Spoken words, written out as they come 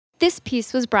This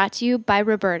piece was brought to you by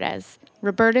Roberta's,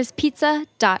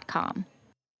 robertaspizza.com.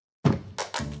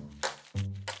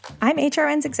 I'm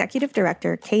HRN's Executive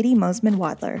Director, Katie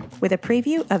Mosman-Wadler, with a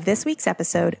preview of this week's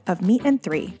episode of Meat and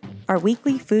Three, our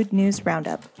weekly food news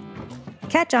roundup.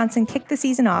 Kat Johnson kicked the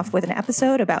season off with an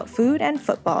episode about food and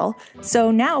football,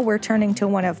 so now we're turning to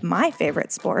one of my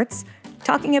favorite sports,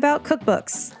 talking about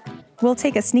cookbooks. We'll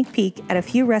take a sneak peek at a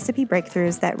few recipe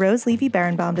breakthroughs that Rose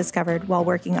Levy-Berenbaum discovered while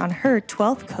working on her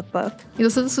 12th cookbook.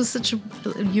 So this was such a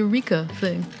eureka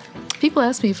thing. People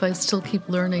ask me if I still keep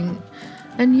learning.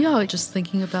 And just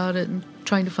thinking about it and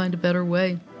trying to find a better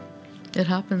way. It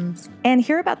happens. And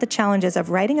hear about the challenges of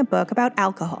writing a book about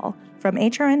alcohol from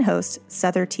HRN host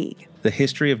Souther Teague. The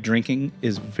history of drinking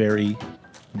is very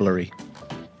blurry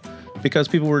because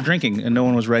people were drinking and no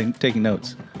one was taking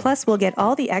notes. Plus, we'll get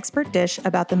all the expert dish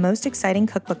about the most exciting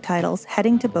cookbook titles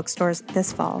heading to bookstores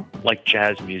this fall. Like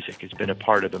jazz music has been a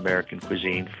part of American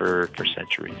cuisine for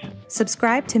centuries.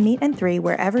 Subscribe to Meat and Three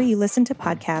wherever you listen to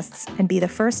podcasts and be the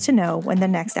first to know when the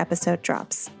next episode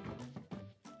drops.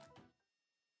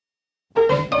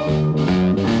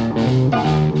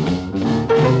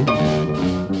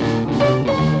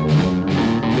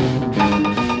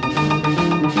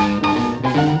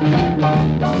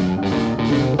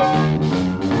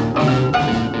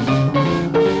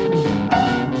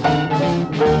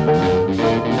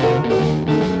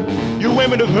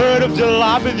 Women have heard of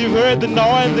jalopies, you've heard the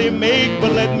noise they make,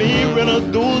 but let me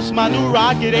introduce my new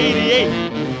Rocket 88.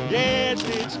 Yeah,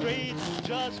 it's straight,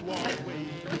 just one way.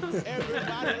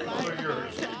 Everybody likes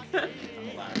yours.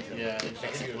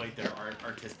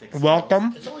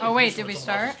 Welcome. Oh, wait, did we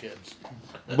start?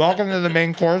 Welcome to the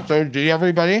main course, OG,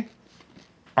 everybody.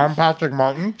 I'm Patrick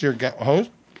Martin, your host.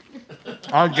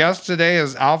 Our guest today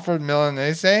is Alfred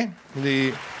Milanese,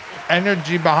 the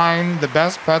energy behind the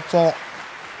best pretzel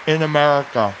in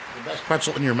America. The best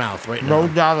pretzel in your mouth right now. No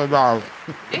doubt about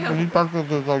it. These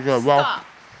pretzels are so good. Well,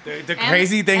 the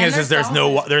crazy thing is there's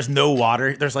no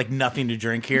water. There's like nothing to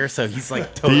drink here, so he's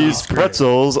like totally These screwed.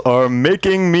 pretzels are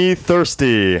making me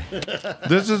thirsty.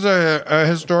 This is a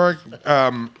historic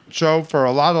show for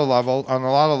on a lot of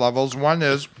levels. One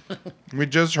is we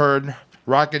just heard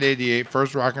Rocket 88,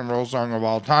 first rock and roll song of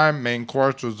all time. Main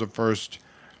course was the first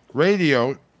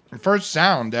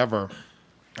sound ever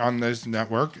on this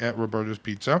network at Roberta's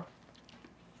Pizza.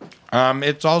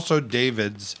 It's also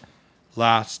David's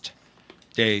last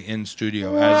day in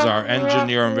studio as our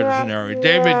engineer and visionary.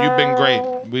 David, you've been great.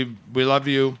 We love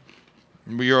you.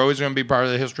 You're always going to be part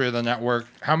of the history of the network.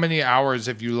 How many hours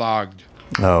have you logged?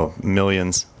 Oh,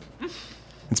 millions.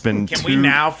 It's been Can we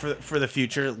now, for the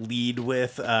future, lead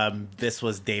with this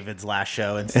was David's last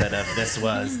show instead of this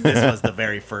was the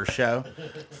very first show?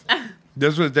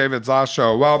 This was David's last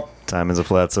show. Well, time is a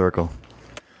flat circle.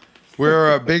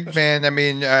 We're a big fan. I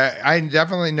mean, I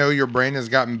definitely know your brain has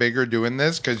gotten bigger doing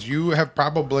this because you have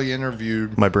probably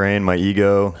interviewed my brain, my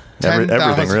ego,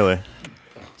 everything really.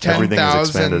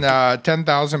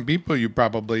 10,000 people you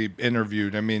probably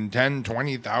interviewed. I mean,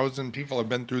 20,000 people have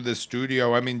been through this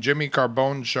studio. I mean, Jimmy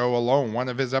Carbone's show alone, one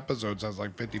of his episodes has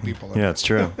like 50 people in it. Yeah, it's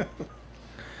true.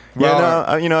 Well,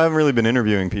 I haven't really been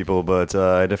interviewing people, but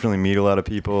I definitely meet a lot of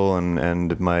people,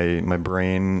 and my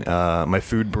brain, my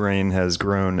food brain has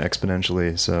grown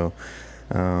exponentially. So,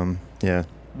 yeah.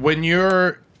 When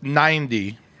you're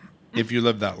 90, if you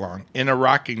live that long, in a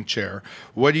rocking chair,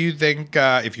 what do you think,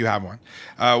 if you have one,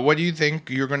 what do you think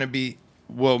you're going to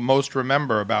will most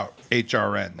remember about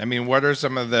HRN? I mean, what are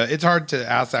some of it's hard to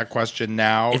ask that question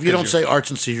now. If you don't say arts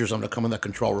and seizures, I'm going to come in that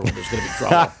control room. There's going to be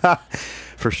trouble.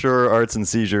 For sure, Arts and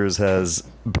Seizures has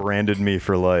branded me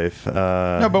for life.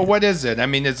 No, but what is it? I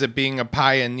mean, is it being a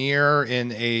pioneer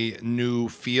in a new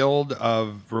field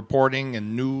of reporting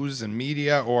and news and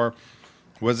media, or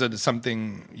was it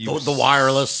something the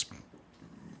wireless?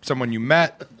 Someone you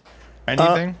met?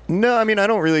 Anything? No, I mean, I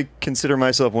don't really consider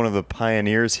myself one of the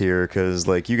pioneers here because,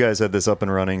 like, you guys had this up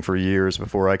and running for years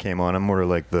before I came on. I'm more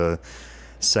like the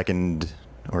second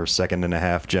and a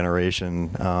half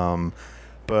generation.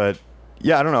 But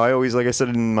yeah, I don't know. I always, like I said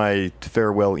in my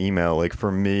farewell email, like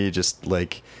for me, just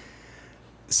like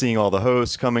seeing all the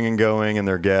hosts coming and going and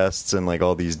their guests and like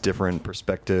all these different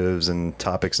perspectives and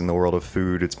topics in the world of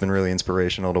food, it's been really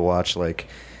inspirational to watch, like,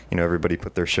 you know, everybody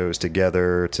put their shows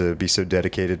together to be so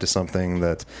dedicated to something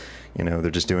that, you know, they're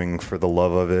just doing for the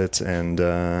love of it. And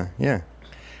yeah.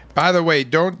 By the way,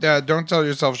 don't sell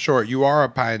yourself short. You are a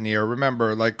pioneer.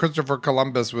 Remember, like Christopher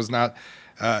Columbus was not,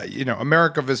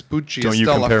 Amerigo Vespucci is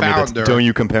still a founder. Don't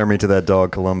you compare me to that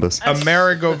dog, Columbus?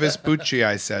 Amerigo Vespucci,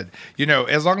 I said.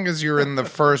 As long as you're in the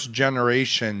first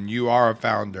generation, you are a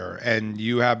founder, and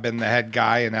you have been the head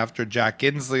guy. And after Jack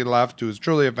Inslee left, who was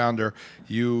truly a founder,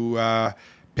 you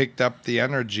picked up the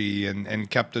energy and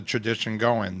kept the tradition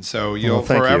going. So you'll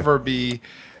forever be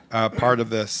part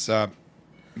of this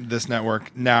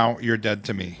network. Now you're dead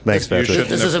to me. Thanks, Patrick.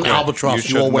 This is an albatross.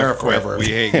 You will wear it forever. We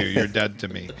hate you. You're dead to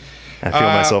me. I feel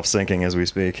myself sinking as we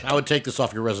speak. I would take this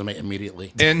off your resume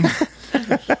immediately.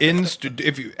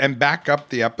 If you back up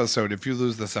the episode, if you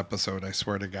lose this episode, I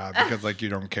swear to God, because you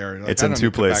don't care. It's in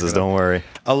 2 places. Don't worry.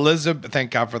 Elizabeth,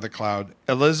 thank God for the cloud.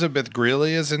 Elizabeth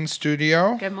Greeley is in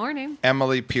studio. Good morning.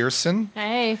 Emily Pearson.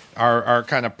 Hey. Our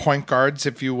kind of point guards,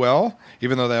 if you will,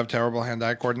 even though they have terrible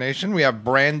hand-eye coordination. We have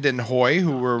Brandon Hoy,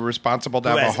 who we're responsible to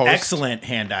have a host. Excellent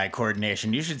hand-eye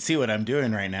coordination. You should see what I'm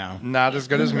doing right now. Not as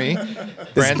good as me.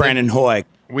 This is Brandon Hoy.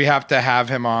 We have to have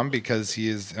him on because he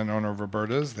is an owner of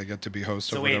Roberta's. They get to be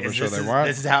hosts of whatever show they want.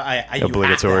 This is how I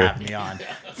Obligatory. You have to have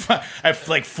me on. I've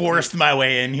forced my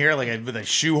way in here with a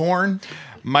shoehorn.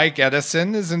 Mike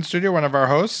Edison is in studio, one of our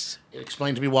hosts.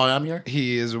 Explain to me why I'm here.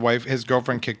 His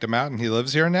girlfriend kicked him out, and he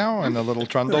lives here now in a little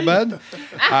trundle bed.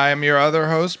 I am your other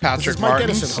host, Patrick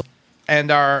Martins. And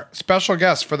our special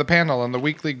guest for the panel on the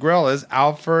Weekly Grill is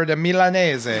Alfred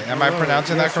Milanese. Am I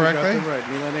pronouncing that correctly? You got that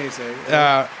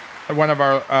right, Milanese. One of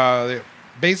our,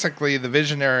 basically the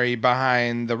visionary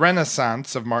behind the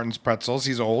renaissance of Martin's Pretzels.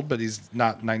 He's old, but he's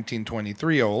not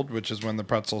 1923 old, which is when the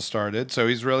pretzels started. So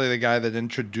he's really the guy that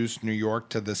introduced New York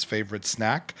to this favorite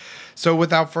snack. So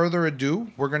without further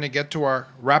ado, we're going to get to our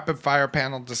rapid fire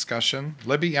panel discussion.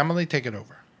 Libby, Emily, take it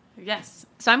over. Yes.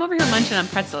 So I'm over here munching on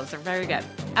pretzels. They're very good.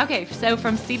 Okay, so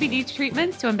from CBD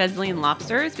treatments to embezzling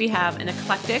lobsters, we have an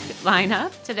eclectic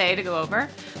lineup today to go over.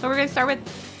 But we're going to start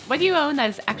with, what do you own that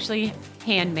is actually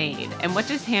handmade? And what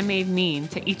does handmade mean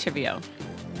to each of you?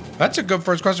 That's a good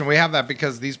first question. We have that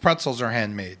because these pretzels are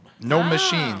handmade. No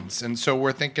machines. And so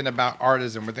we're thinking about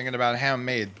artisan. We're thinking about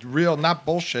handmade. Real, not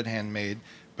bullshit handmade,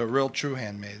 but real true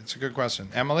handmade. It's a good question.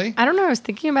 Emily? I don't know. I was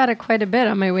thinking about it quite a bit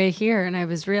on my way here, and I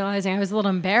was realizing I was a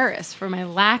little embarrassed for my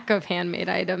lack of handmade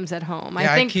items at home.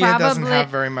 Yeah, I think IKEA doesn't have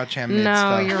very much handmade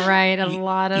stuff. No, you're right.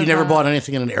 You never bought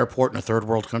anything in an airport in a third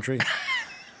world country?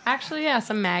 Actually, yeah,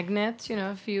 some magnets,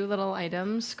 a few little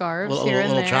items, scarves Little- here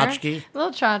and little there. tchotchke?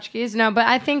 Little tchotchkes. No, but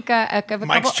I think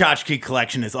Mike's tchotchke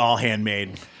collection is all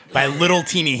handmade by little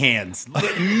teeny hands.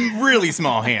 Really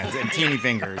small hands and teeny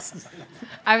fingers.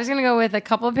 I was going to go with a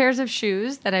couple of pairs of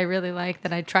shoes that I really like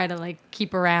that I try to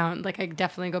keep around. I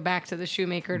definitely go back to the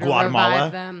shoemaker to Guatemala?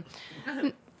 revive them.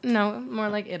 No, more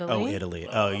like Italy. Oh, Italy.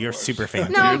 Oh, you're super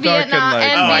fancy. No, Vietnam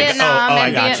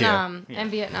Vietnam. and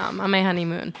Vietnam on my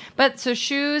honeymoon. But so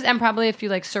shoes and probably a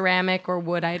few ceramic or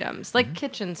wood items,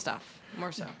 kitchen stuff,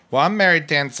 more so. Well, I'm married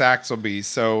to Ann Saxelby,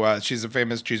 so she's a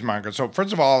famous cheesemonger. So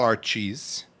first of all, our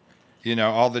cheese,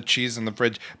 all the cheese in the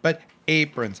fridge, but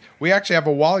aprons. We actually have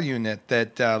a wall unit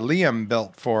that Liam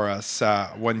built for us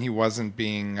when he wasn't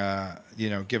being,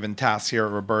 given tasks here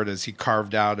at Roberta's. He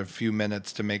carved out a few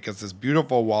minutes to make us this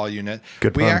beautiful wall unit.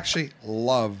 We actually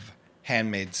love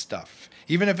handmade stuff.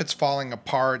 Even if it's falling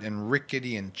apart and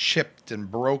rickety and chipped and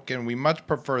broken, we much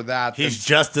prefer that. He's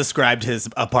just described his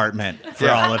apartment for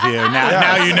all of you.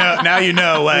 Now you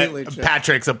know what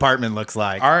Patrick's apartment looks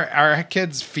like. Our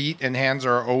kids' feet and hands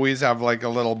always have a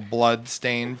little blood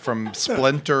stain from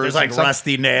splinters. There's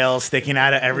rusty nails sticking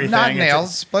out of everything. Not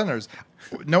nails, splinters.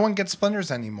 No one gets splinters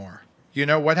anymore.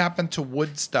 What happened to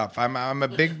wood stuff? I'm a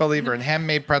big believer in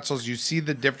handmade pretzels. You see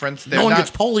the difference. No one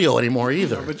gets polio anymore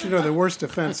either. No, but the worst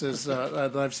offense is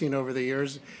that I've seen over the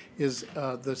years is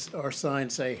our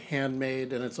signs say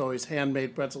handmade, and it's always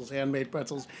handmade pretzels,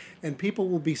 and people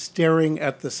will be staring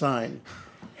at the sign,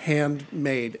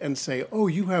 handmade, and say, "Oh,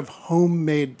 you have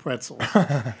homemade pretzels."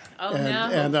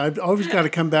 And I've always got to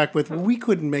come back with, "Well, we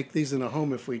couldn't make these in a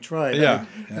home if we tried." I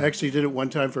actually did it one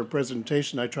time for a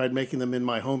presentation. I tried making them in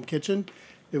my home kitchen.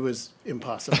 It was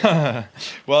impossible.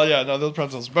 Well, those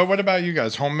pretzels. But what about you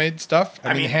guys? Homemade stuff?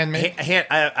 I mean, handmade.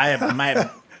 I have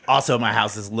my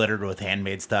house is littered with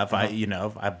handmade stuff.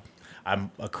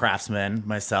 I'm a craftsman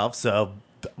myself, so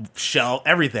shell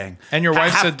everything. And your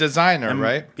wife's a designer,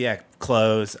 right? Yeah,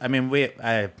 clothes. I mean,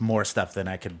 I have more stuff than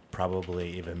I could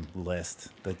probably even list.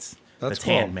 That's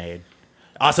cool. Handmade.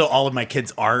 Also, all of my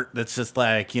kids' art. That's just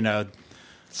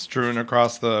strewn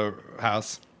across the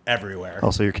house. Everywhere.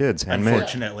 Also your kids, handmade.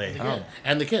 Unfortunately.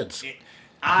 And the kids.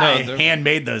 I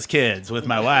handmade those kids with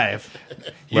my wife.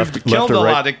 You've killed a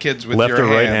lot of kids with your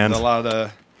hand. A lot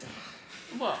of...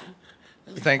 Whoa.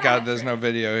 Thank God there's no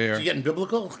video here. You getting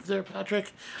biblical there,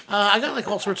 Patrick? I got like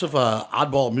all sorts of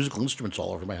oddball musical instruments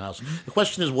all over my house. The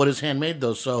question is, what is handmade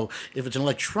though? So if it's an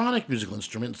electronic musical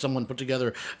instrument, someone put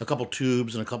together a couple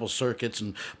tubes and a couple circuits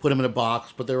and put them in a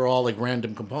box, but they're all like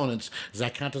random components. Does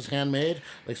that count as handmade?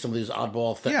 Like some of these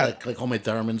oddball, like homemade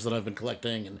theremins that I've been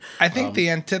collecting. And I think the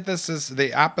antithesis,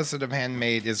 the opposite of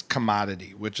handmade, is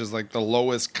commodity, which is like the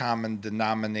lowest common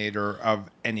denominator of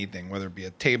anything, whether it be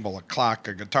a table, a clock,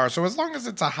 a guitar. So as long as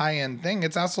it's a high-end thing,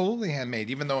 it's absolutely handmade,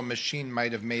 even though a machine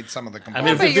might have made some of the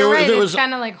components. But you're right. It's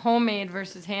kind of like homemade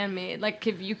versus handmade. Like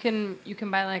if you can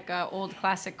buy like old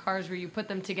classic cars where you put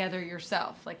them together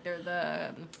yourself. Like they're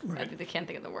I can't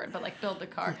think of the word, but like build the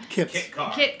car.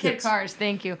 Kit cars.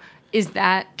 Thank you. Is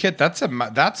that Kit? That's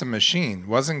a machine.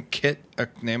 Wasn't Kit a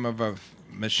name of a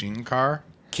machine car?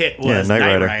 Kit was Knight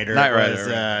Rider. Knight Rider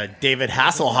was David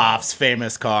Hasselhoff's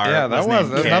famous car. Yeah, that was.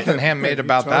 There's nothing handmade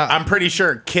about that. I'm pretty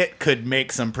sure Kit could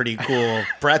make some pretty cool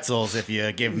pretzels if you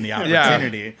gave him the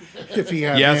opportunity. If he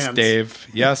had yes, hands. Dave.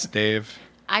 Yes, Dave.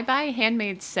 I buy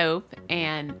handmade soap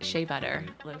and shea butter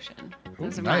lotion.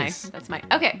 Those are nice. that's my.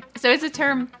 Okay, so it's a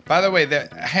term. By the way,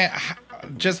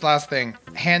 just last thing,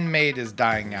 handmade is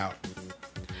dying out.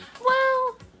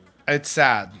 Well, it's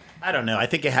sad. I don't know. I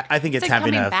think it's like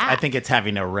having coming back. I think it's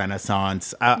having a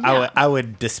renaissance. I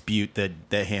would dispute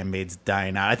that the handmade's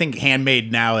dying out. I think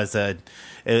handmade now is a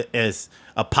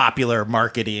popular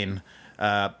marketing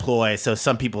ploy. So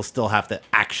some people still have to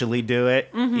actually do it,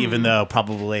 even though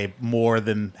probably more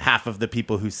than half of the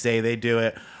people who say they do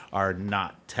it are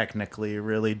not technically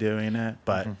really doing it.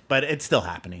 But it's still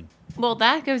happening. Well,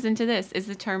 that goes into this. Is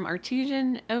the term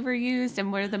artesian overused? And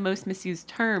what are the most misused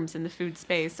terms in the food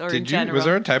space or in general? Was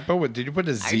there a typo? Did you put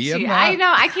a Z in that? I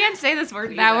know. I can't say this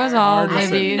word That either. was all I Libby's.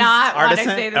 did not want to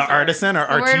Artisan, say this word. artisan or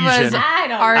The word was artesian? I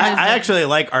don't know. I actually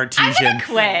like artesian. I'm gonna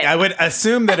quit. I would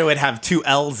assume that it would have two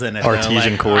L's in it.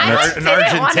 Artesian though, coordinates. An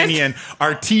Argentinian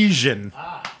artesian.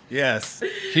 Yes.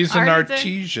 He's an Artisan.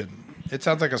 artesian. It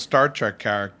sounds like a Star Trek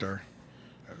character.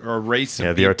 Or a race of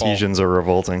Yeah, the people. artesians are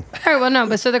revolting. All right, well, no,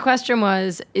 but so the question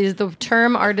was, is the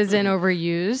term artisan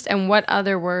overused? And what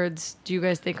other words do you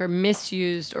guys think are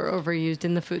misused or overused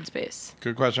in the food space?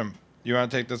 Good question. You want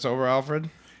to take this over,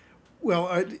 Alfred?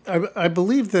 Well, I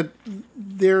believe that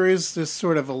there is this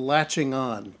sort of a latching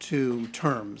on to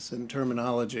terms and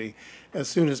terminology as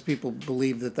soon as people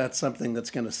believe that that's something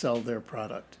that's going to sell their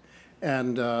product,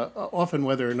 and often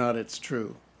whether or not it's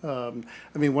true. I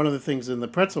mean, one of the things in the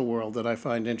pretzel world that I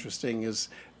find interesting is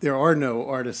there are no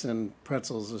artisan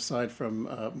pretzels aside from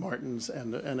Martin's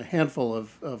and a handful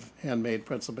of handmade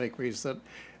pretzel bakeries that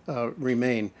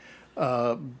remain.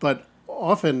 But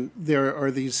often there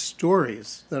are these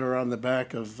stories that are on the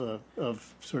back of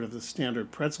sort of the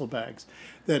standard pretzel bags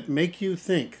that make you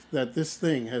think that this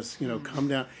thing has come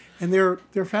down, and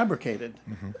they're fabricated.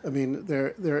 I mean,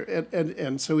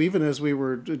 and so even as we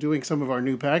were doing some of our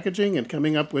new packaging and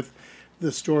coming up with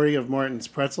the story of Martin's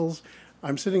pretzels,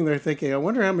 I'm sitting there thinking, I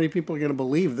wonder how many people are going to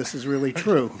believe this is really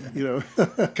true.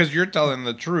 Because you're telling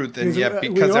the truth, and yet We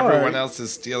because are. everyone else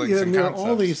is stealing some there are concepts.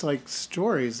 all these like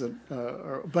stories that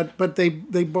but they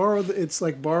borrow. It's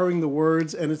like borrowing the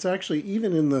words, and it's actually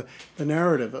even in the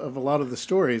narrative of a lot of the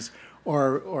stories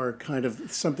are kind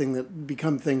of something that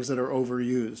become things that are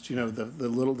overused.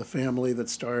 The family that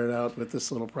started out with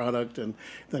this little product, and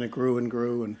then it grew and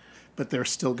grew, but they're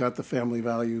still got the family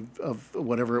value of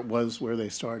whatever it was where they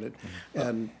started,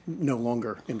 and no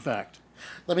longer, in fact.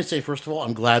 Let me say, first of all,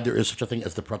 I'm glad there is such a thing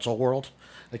as the pretzel world.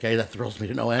 Okay, that thrills me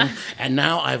to no end. And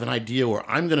now I have an idea where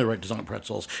I'm going to design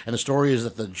pretzels. And the story is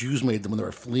that the Jews made them when they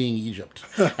were fleeing Egypt.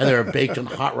 And they were baked on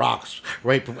hot rocks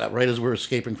right as we were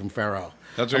escaping from Pharaoh.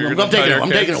 That's what I'm you're taking I'm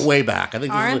taking it way back. I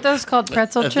think Aren't those called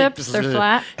pretzel chips? They're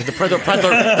flat. They're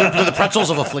the pretzels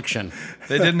of affliction.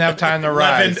 They didn't have time to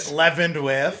rise. Leavened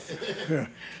with.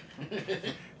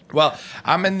 Well,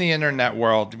 I'm in the internet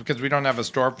world because we don't have a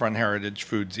storefront Heritage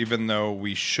Foods, even though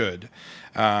we should.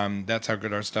 That's how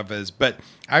good our stuff is. But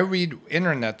I read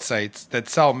internet sites that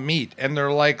sell meat, and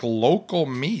they're like local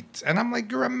meat. And I'm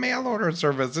like, you're a mail order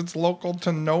service. It's local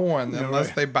to no one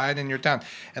unless they buy it in your town.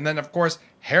 And then, of course,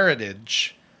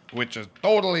 Heritage, which is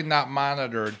totally not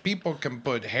monitored. People can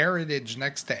put heritage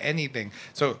next to anything.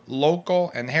 So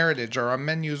local and heritage are on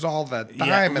menus all the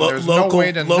time, and there's no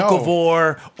way to know.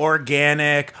 Locavore,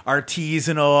 organic,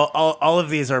 artisanal, all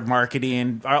of these are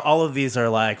marketing. All of these are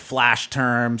like flash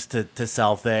terms to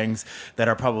sell things that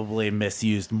are probably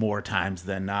misused more times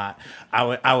than not.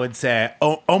 I would say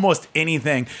almost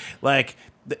anything. Like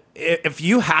if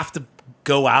you have to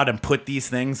go out and put these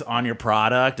things on your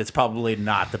product, it's probably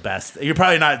not the best. You're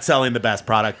probably not selling the best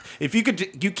product. If you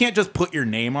can't just put your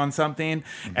name on something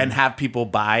and have people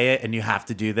buy it, and you have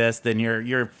to do this, then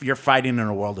you're fighting in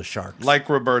a world of sharks. Like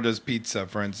Roberta's Pizza,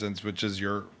 for instance, which is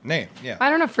your name. Yeah. I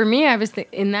don't know. For me,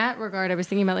 in that regard, I was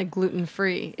thinking about like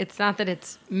gluten-free. It's not that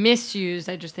it's misused.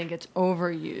 I just think it's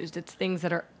overused. It's things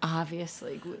that are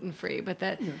obviously gluten-free, but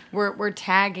that we're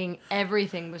tagging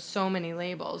everything with so many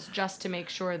labels just to make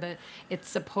sure that it's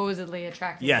supposedly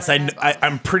attractive. Yes,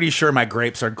 I'm pretty sure my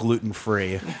grapes are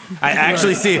gluten-free. I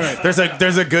actually see there's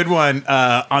a good one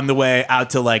on the way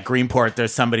out to like Greenport.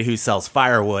 There's somebody who sells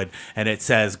firewood, and it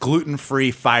says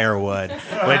gluten-free firewood, which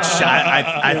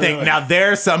I think now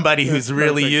there's somebody who's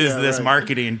really used this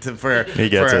marketing for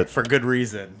good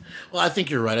reason. Well, I think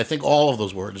you're right. I think all of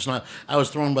those words. It's not. I was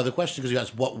thrown by the question because you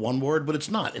asked what one word, but it's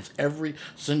not. It's every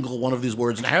single one of these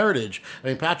words. And heritage. I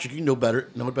mean, Patrick, you know it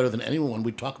better than anyone.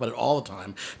 We talk about it all the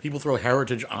time. People throw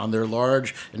heritage on their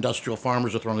large industrial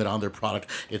farmers are throwing it on their product.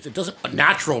 It doesn't.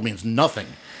 Natural means nothing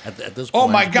at this point. Oh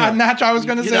my God, natural! I was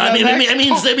going to say that. It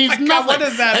means nothing. God, what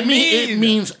does that mean? It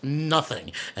means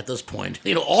nothing at this point.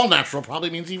 All natural probably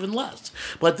means even less.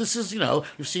 But this is,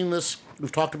 you've seen this.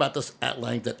 We've talked about this at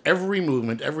length, that every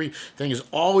movement, everything has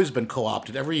always been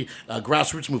co-opted. Every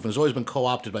grassroots movement has always been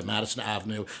co-opted by Madison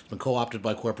Avenue. It's been co-opted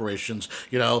by corporations.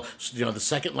 The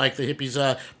second, like the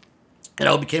hippies,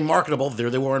 became marketable,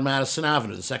 there they were on Madison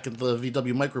Avenue. The second the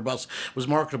VW microbus was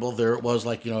marketable, there it was,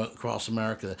 across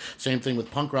America. Same thing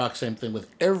with punk rock, same thing with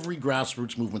every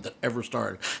grassroots movement that ever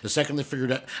started. The second they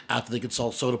figured out after they could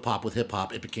sell soda pop with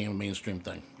hip-hop, it became a mainstream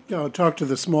thing. Talk to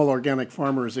the small organic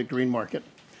farmers at Green Market,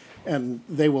 and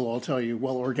they will all tell you,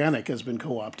 well, organic has been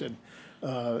co-opted.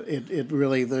 It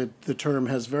really, the term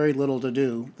has very little to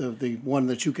do. The one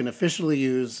that you can officially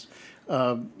use,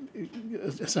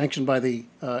 sanctioned by the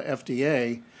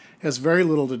FDA, has very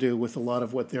little to do with a lot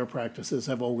of what their practices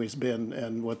have always been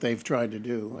and what they've tried to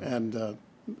do. And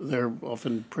they're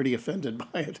often pretty offended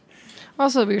by it.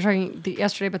 Also, we were talking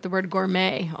yesterday about the word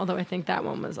gourmet, although I think that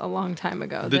one was a long time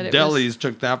ago. The delis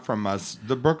took that from us.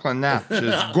 The Brooklyn Natch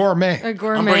is gourmet. A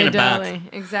gourmet deli.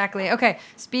 Exactly. Okay,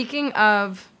 speaking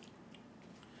of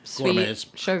sweet,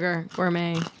 sugar,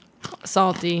 gourmet,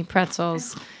 salty,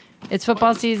 pretzels, it's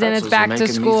football season. Pretzels it's back are to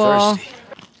making me school. thirsty.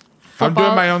 I'm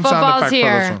doing my own sound effect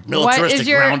here. for this one.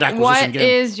 Militaristic What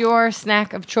is your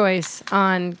snack of choice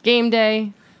on game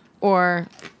day? Or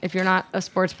if you're not a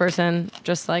sports person,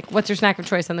 just what's your snack of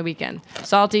choice on the weekend?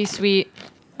 Salty, sweet.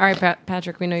 All right,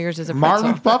 Patrick, we know yours is a pretzel.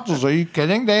 Martin's pretzels, are you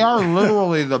kidding? They are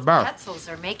literally the best. Pretzels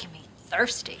are making me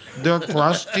thirsty. They're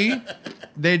crusty.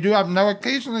 They do have,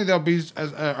 occasionally there'll be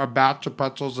a batch of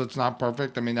pretzels that's not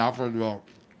perfect. I mean, Alfred will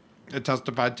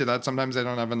testify to that. Sometimes they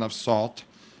don't have enough salt,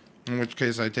 in which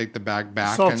case I take the bag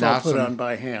back. Salt's all put on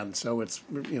by hand, so it's,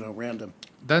 random.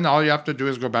 Then all you have to do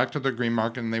is go back to the Green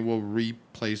Market and they will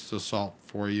replace the salt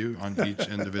for you on each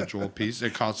individual piece.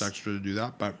 It costs extra to do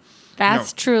that, but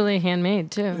that's truly handmade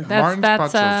too. Yeah.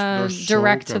 That's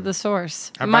direct to the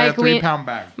source. I buy a 3-pound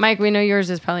bag. Mike, we know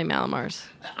yours is probably Malamar's.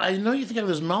 I know you think of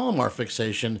this Malamar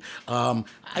fixation. I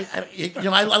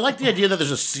like the idea that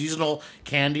there's a seasonal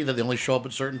candy that they only show up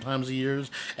at certain times of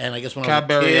years. And I guess when I was a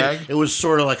Cadbury kid, egg. it was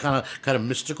sort of kind of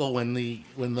mystical when the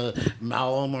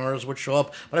Malamars would show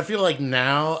up. But I feel like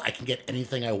now I can get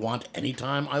anything I want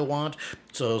anytime I want.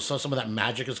 So some of that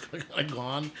magic is kind of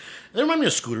gone. They remind me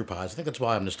of scooter pies. I think that's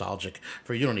why I'm nostalgic.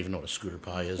 For you don't even know what a scooter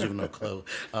pie is, even no clue.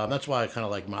 That's why I kind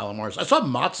of like Malamars. I saw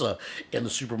matzah in the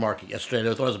supermarket yesterday.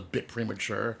 I thought it was a bit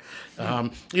premature. I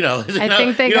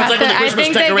think they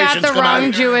got the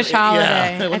wrong Jewish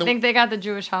holiday. Yeah. I think they got the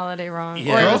Jewish holiday wrong.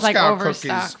 Yeah. Or it Girl was Scout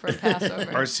overstock for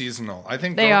Passover. are seasonal. I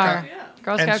think They are.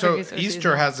 Girl Scout and so cookies are Easter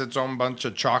seasonal. has its own bunch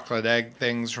of chocolate egg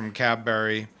things from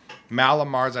Cadbury.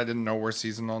 Malamars, I didn't know were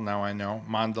seasonal. Now I know.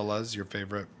 Mandela's, your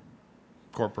favorite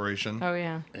corporation. Oh,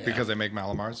 yeah. Because they make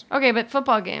Malamars. Okay, but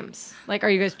football games. Are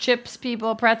you guys chips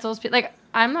people, pretzels?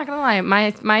 I'm not going to lie.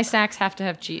 My snacks have to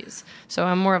have cheese. So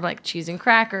I'm more of cheese and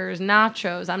crackers,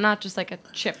 nachos. I'm not just a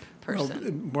chip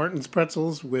person. Martin's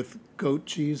pretzels with goat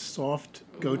cheese, soft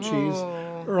goat cheese.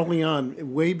 Early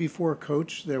on, way before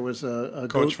Coach, there was a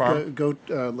goat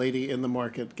lady in the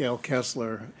market, Gail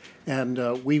Kessler,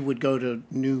 and we would go to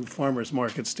new farmers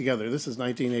markets together. This is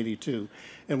 1982,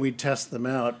 and we'd test them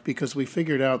out because we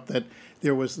figured out that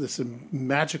there was this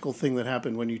magical thing that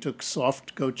happened when you took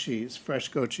soft goat cheese, fresh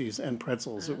goat cheese, and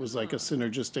pretzels. It was like a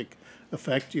synergistic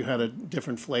effect. You had a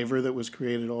different flavor that was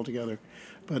created altogether.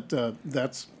 But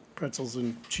that's pretzels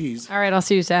and cheese. All right, I'll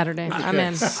see you Saturday. Okay. I'm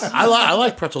in. I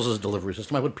like pretzels as a delivery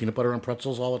system. I put peanut butter on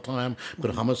pretzels all the time.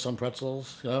 Put hummus on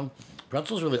pretzels.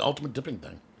 Pretzels are the ultimate dipping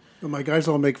thing. My guys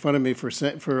all make fun of me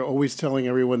for always telling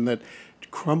everyone that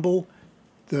crumble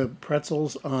the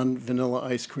pretzels on vanilla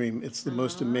ice cream. It's the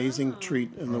most amazing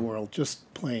treat in the world,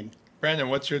 just plain. Brandon,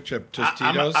 what's your chip?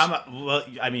 Tostitos? Well,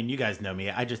 I mean, you guys know me.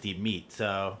 I just eat meat.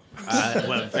 So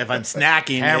if I'm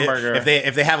snacking, Hamburger.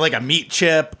 if they have like a meat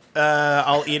chip,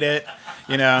 I'll eat it.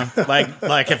 You know,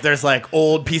 like if there's like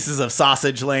old pieces of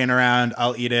sausage laying around,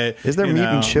 I'll eat it. Is there meat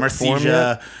in chip form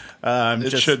yet?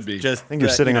 It should be. Just I think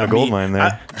you're sitting on a gold mine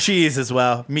there. Cheese as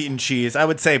well, meat and cheese. I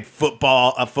would say a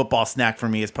football snack for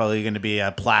me is probably going to be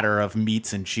a platter of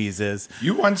meats and cheeses.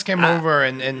 You once came over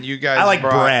and you guys I like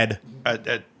brought bread.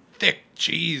 A thick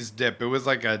cheese dip. It was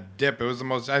like a dip. It was the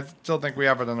most. I still think we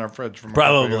have it in our fridge from a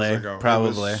couple years ago. Probably.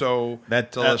 It was so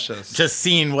delicious. Just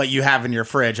seeing what you have in your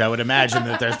fridge, I would imagine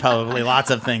that there's probably lots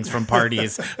of things from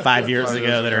parties 5 years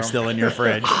ago that are still in your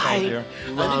fridge. Thank you.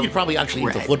 I think you'd probably actually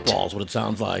eat the footballs. What it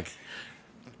sounds like.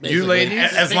 You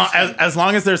ladies, as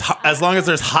long as there's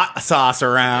hot sauce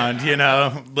around, you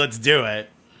know, let's do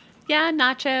it. Yeah,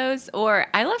 nachos, or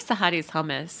I love Sahadi's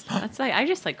hummus. That's like I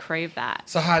just like crave that.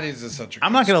 Sahadi's is such a.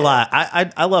 I'm not gonna lie,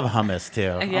 I love hummus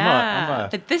too. Yeah,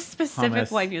 but this specific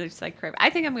hummus. one you just like crave. I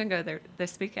think I'm gonna go there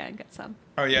this weekend and get some.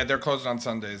 Oh yeah, they're closed on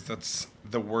Sundays. That's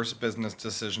the worst business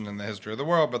decision in the history of the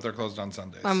world. But they're closed on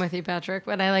Sundays. I'm with you, Patrick,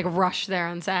 but I like rush there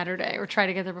on Saturday or try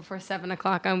to get there before 7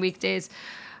 o'clock on weekdays.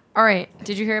 All right,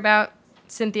 did you hear about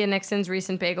Cynthia Nixon's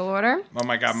recent bagel order? Oh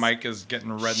my God, Mike is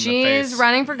getting red in the face. She's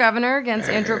running for governor against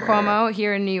Andrew Cuomo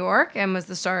here in New York and was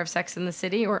the star of Sex and the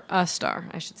City, or a star,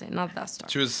 I should say, not the star.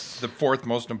 She was the fourth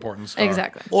most important star.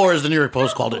 Exactly. Or as the New York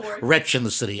Post called it, wretch in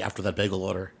the city after that bagel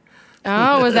order.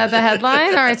 Oh, was that the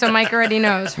headline? All right, so Mike already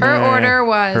knows. Her order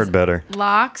was heard better.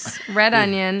 lox, red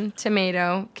onion,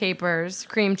 tomato, capers,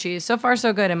 cream cheese. So far,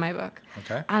 so good in my book.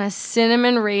 Okay. On a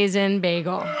cinnamon raisin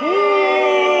bagel.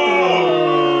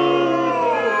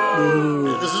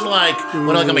 This is like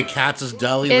when I'm at Katz's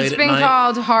Deli late It's at been night.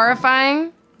 called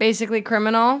horrifying, basically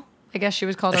criminal. I guess she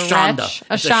was called a Shonda. wretch.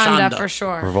 It's a Shonda, Shonda. for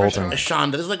sure. Revolting. A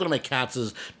Shonda. This is like when I'm at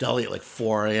Katz's Deli at like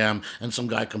 4 a.m. and some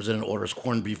guy comes in and orders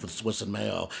corned beef with Swiss and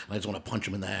mayo, and I just want to punch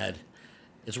him in the head.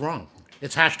 It's wrong.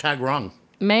 It's hashtag wrong.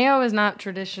 Mayo is not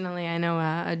traditionally, I know,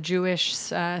 a Jewish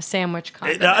sandwich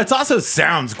condiment. It also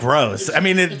sounds gross. I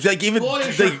mean, it's like even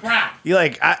crap. you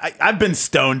like I've been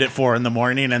stoned at 4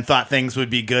 a.m. and thought things would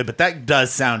be good, but that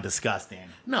does sound disgusting.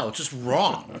 No, it's just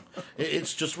wrong.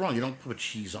 It's just wrong. You don't put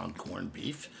cheese on corned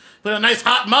beef. Put a nice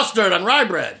hot mustard on rye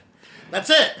bread.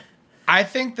 That's it. I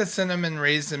think the cinnamon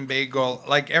raisin bagel,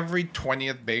 like every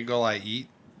 20th bagel I eat,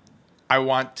 I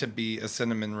want to be a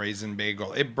cinnamon raisin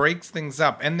bagel. It breaks things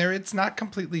up, and it's not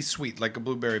completely sweet like a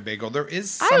blueberry bagel. There is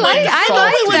some I like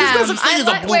There's no them. such thing as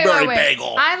a blueberry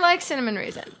bagel. I like cinnamon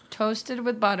raisin. Toasted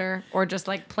with butter or just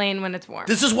like plain when it's warm.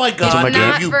 This is why what God my gave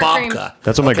grand- you Not for cream. babka.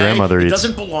 That's what my grandmother It eats.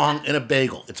 doesn't belong in a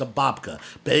bagel. It's a babka.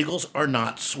 Bagels are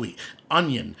not sweet.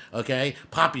 Onion, okay?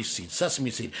 Poppy seed,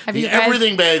 sesame seed. Have The you guys-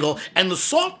 everything bagel and the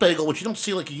salt bagel, which you don't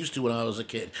see like you used to when I was a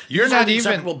kid. You're These are not the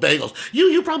even- acceptable bagels.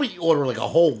 You probably order like a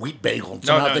whole wheat bagel and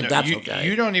somehow think that's okay.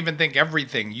 You don't even think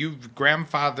everything. You've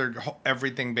grandfathered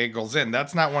everything bagels in.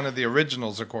 That's not one of the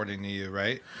originals, according to you,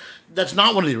 right? That's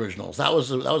not one of the originals. That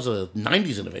was a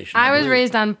 90s innovation. I was believe.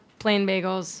 raised on plain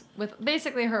bagels with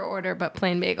basically her order, but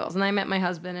plain bagels. And I met my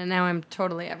husband, and now I'm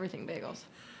totally everything bagels.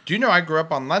 Do you know I grew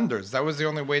up on Lenders? That was the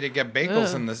only way to get bagels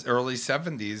Ugh. in the early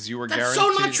 70s. You were That's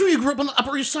guaranteed. so not true. You grew up on the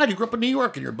Upper East Side. You grew up in New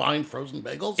York, and you're buying frozen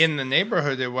bagels. In the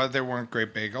neighborhood, there weren't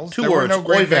great bagels. Two there words, were no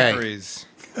great oy vey. bakeries.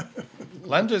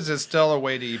 Lenders is still a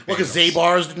way to eat bagels. Well, because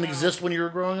Zabar's didn't exist when you were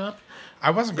growing up.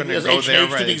 I wasn't going to Because go H&H there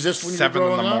didn't at exist when you were 7 in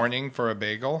the growing up? morning for a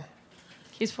bagel.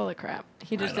 He's full of crap.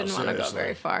 He just I know, didn't want to go seriously.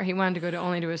 very far. He wanted to go to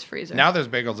only to his freezer. Now there's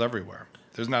bagels everywhere.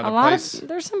 There's not a a lot place.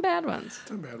 there's some bad ones.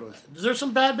 There's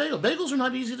some bad bagels. Bagels are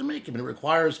not easy to make. I mean, it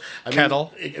requires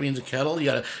Kettle. It means a kettle. You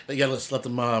gotta let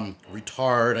them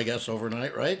retard, I guess,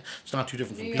 overnight, right? It's not too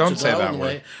different from pizza Don't say dough that in a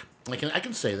word. way. I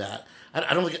can say that.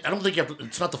 I don't think you have to.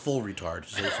 It's not the full retard,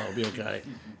 so it'll be okay.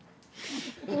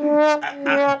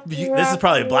 This is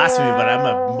probably blasphemy, but I'm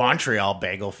a Montreal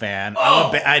bagel fan.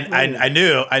 I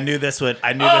knew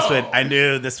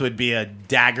this would be a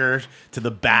dagger to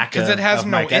the back 'Cause it has of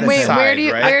no my inside. Wait, where do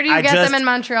you right? where do you I get just- them in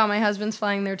Montreal? My husband's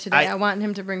flying there today. I- I want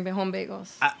him to bring home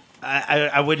bagels.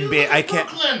 I wouldn't be. I can't.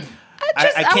 Brooklyn.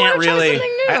 I can't wanna try really.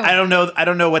 something new. I don't know. I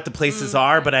don't know what the places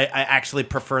are, but I actually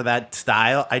prefer that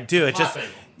style. I do. It just. Flat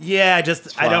bagel. Yeah, I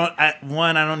don't.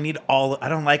 I don't need all. I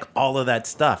don't like all of that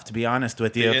stuff, to be honest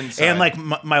with you. The inside. And like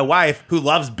my wife, who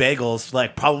loves bagels,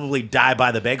 like probably die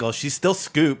by the bagel. She still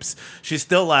scoops. She's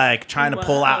still like trying to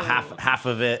pull out half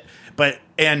of it.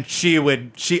 And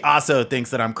she also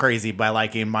thinks that I'm crazy by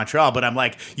liking Montreal, but I'm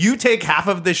like, you take half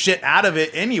of the shit out of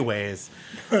it anyways.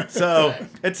 So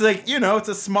it's like, it's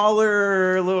a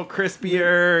smaller, a little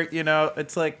crispier,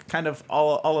 it's like kind of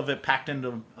all of it packed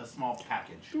into a small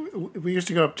package. We used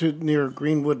to go up to near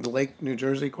Greenwood Lake, New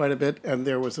Jersey quite a bit, and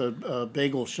there was a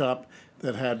bagel shop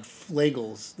that had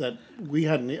flagels that I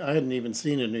hadn't even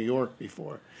seen in New York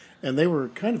before. And they were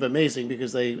kind of amazing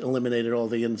because they eliminated all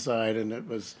the inside and it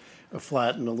was a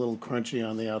flat and a little crunchy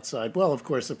on the outside. Well, of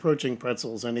course, approaching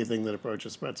pretzels, anything that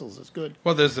approaches pretzels is good.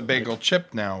 Well, there's the bagel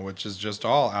chip now, which is just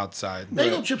all outside.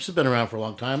 Bagel chips have been around for a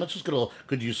long time. It's just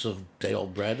good use of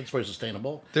day-old bread. It's very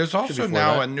sustainable. There's also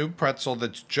now a new pretzel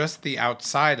that's just the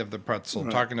outside of the pretzel.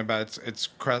 Right. Talking about it's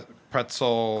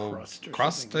pretzel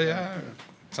crust,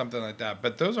 something like that.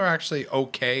 But those are actually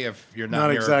okay if you're not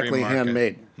near exactly a green market.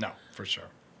 Handmade. No, for sure.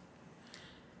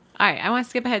 All right, I want to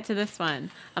skip ahead to this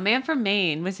one. A man from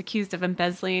Maine was accused of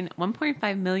embezzling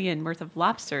 $1.5 million worth of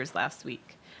lobsters last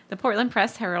week. The Portland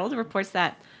Press Herald reports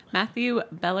that Matthew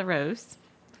Bellerose.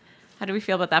 How do we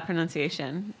feel about that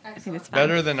pronunciation? Excellent. I think it's fine.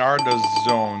 Better than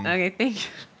Ardazone. Okay, thank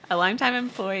you. A longtime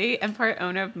employee and part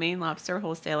owner of Maine lobster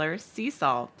wholesaler Sea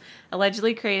Salt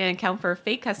allegedly created an account for a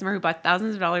fake customer who bought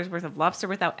thousands of dollars worth of lobster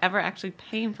without ever actually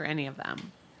paying for any of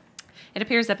them. It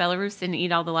appears that Belarus didn't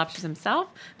eat all the lobsters himself,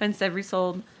 but instead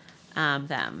resold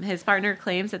them. His partner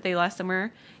claims that they lost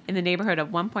somewhere in the neighborhood of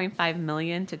 $1.5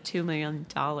 million to $2 million.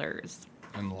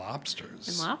 And lobsters.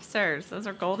 And lobsters. Those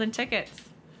are golden tickets.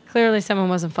 Clearly, someone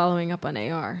wasn't following up on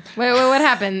AR. Wait, what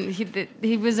happened?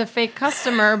 He was a fake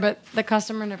customer, but the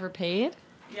customer never paid?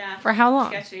 Yeah. For how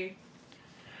long? Sketchy.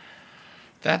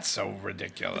 That's so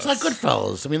ridiculous. It's like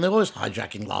Goodfellas. I mean, they're always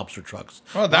hijacking lobster trucks.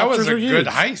 Well, that was a Lobsters are good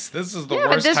huge. heist. This is the Yeah,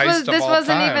 worst but heist of all time. this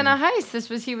wasn't even a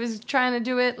heist. He was trying to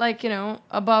do it like,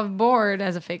 above board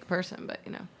as a fake person, but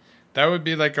That would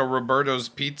be like a Roberto's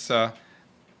Pizza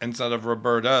instead of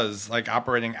Roberta's, like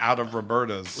operating out of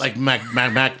Roberta's. Like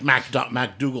McDonald's.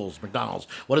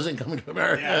 What is it coming to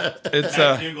America? Yeah. It's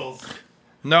McDougal's.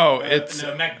 No, it's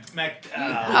McDowell's.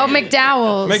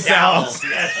 McDowell's.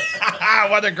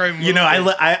 What a great movie.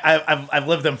 I've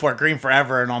lived in Fort Greene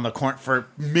forever, and on the corner for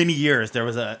many years there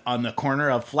was on the corner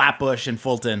of Flatbush and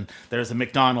Fulton there's a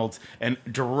McDonald's, and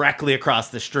directly across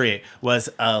the street was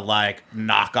a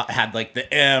knockoff, had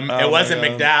the M. It wasn't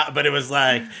McDowell, but it was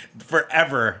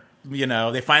forever.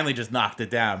 They finally just knocked it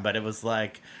down, but it was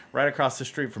right across the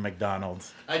street from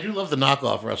McDonald's. I do love the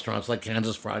knockoff restaurants like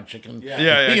Kansas Fried Chicken.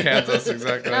 Yeah, Kansas,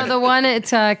 exactly. No, the one,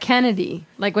 it's Kennedy.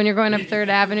 Like when you're going up 3rd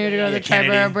Avenue to go to the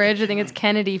Triborough Bridge, I think it's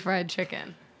Kennedy Fried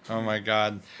Chicken. Oh, my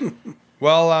God.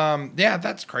 Well,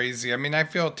 that's crazy. I mean, I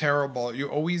feel terrible. You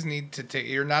always need to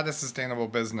you're not a sustainable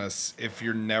business if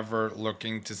you're never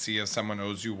looking to see if someone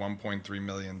owes you $1.3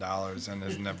 million and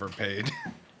has never paid.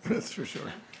 That's for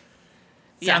sure.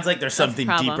 Sounds like there's something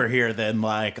deeper here than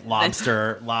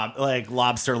lobster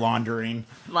laundering.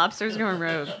 Lobsters going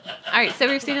rogue. All right, so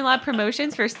we've seen a lot of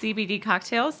promotions for CBD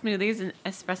cocktails, smoothies, and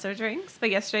espresso drinks. But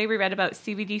yesterday we read about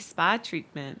CBD spa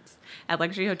treatments at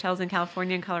luxury hotels in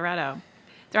California and Colorado.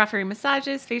 They're offering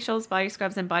massages, facials, body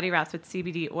scrubs, and body wraps with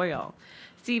CBD oil.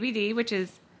 CBD, which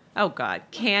is,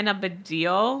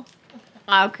 cannabidiol.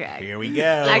 Okay. Here we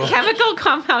go. A chemical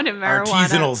compound in marijuana.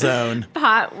 Artisanal zone.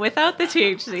 Pot without the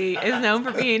THC is known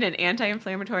for being an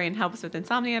anti-inflammatory and helps with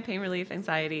insomnia, pain relief,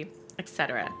 anxiety,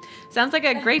 etc. Sounds like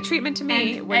a great treatment to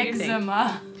me. And what do you think?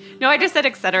 eczema. No, I just said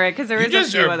etc. because there is a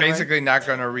few You're other basically words. not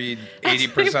going to read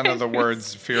 80% of the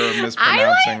words, fear of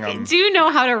mispronouncing them. I do know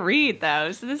how to read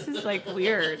though, so this is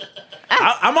weird.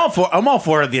 I'm all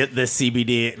for the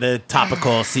CBD, the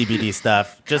topical CBD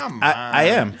stuff. Just I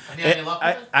am.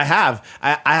 I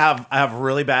have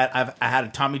really bad. I had a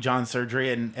Tommy John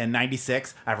surgery in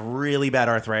 '96. I have really bad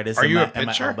arthritis in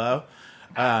my elbow.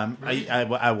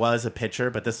 I was a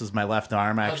pitcher, but this was my left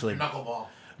arm. Actually, knuckleball.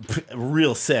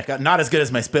 Real sick. Not as good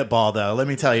as my spitball, though. Let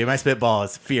me tell you, my spitball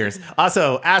is fierce.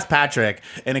 Also, ask Patrick,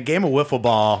 in a game of wiffle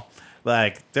ball,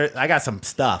 I got some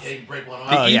stuff. Yeah, you break one off.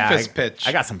 The pitch.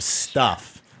 I got some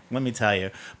stuff. Let me tell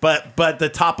you. But the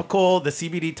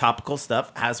CBD topical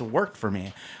stuff has worked for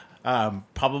me.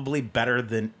 Probably better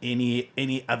than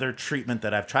any other treatment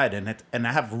that I've tried, and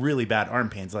I have really bad arm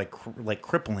pains, like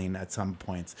crippling at some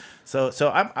points. So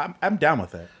I'm down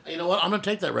with it. You know what? I'm gonna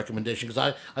take that recommendation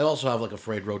because I also have a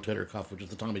frayed rotator cuff, which is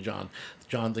the Tommy John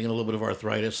thing, and a little bit of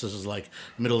arthritis. This is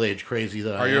middle-aged crazy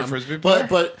that I am. Are you a Frisbee player?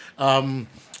 But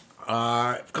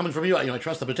Coming from you, I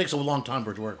trust that, but it takes a long time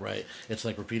for it to work, right? It's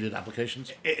like repeated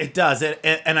applications. It does.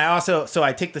 And I also, so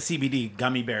I take the CBD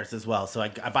gummy bears as well. So I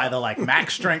buy the like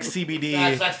max strength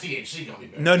CBD. That's THC gummy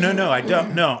bears. No, I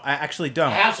don't. No, I actually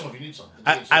don't. I have some if you need some.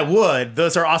 I would.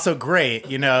 Those are also great,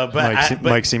 but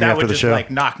Mike, see me that after would the just show. like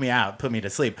knock me out, put me to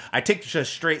sleep. I take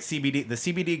just straight CBD, the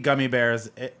CBD gummy bears,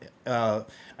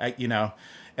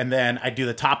 and then I do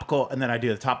the topical, and then I do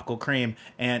the topical cream.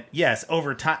 And yes,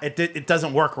 over time, it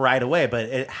doesn't work right away, but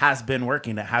it has been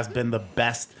working. It has been the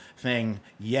best thing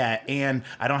yet, and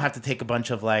I don't have to take a bunch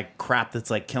of like crap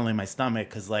that's like killing my stomach,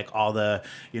 because like all the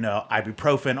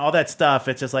ibuprofen, all that stuff,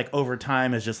 it's just like over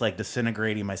time is just like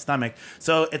disintegrating my stomach.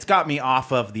 So it's got me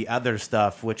off of the other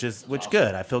stuff, which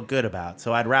good. I feel good about.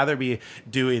 So I'd rather be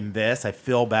doing this. I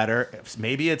feel better.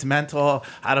 Maybe it's mental.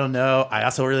 I don't know. I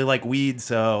also really like weed,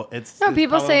 so it's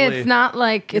people say probably, it's not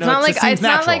like it's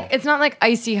not like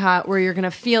icy hot where you're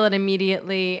gonna feel it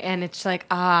immediately and it's like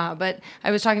But I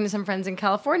was talking to some friends in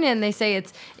California and they say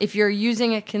it's if you're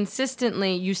using it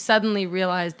consistently, you suddenly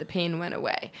realize the pain went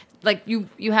away. Like you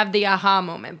have the aha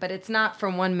moment, but it's not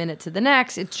from 1 minute to the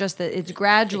next. It's just that it's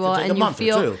gradual, take and a you month or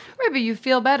feel two. right, but you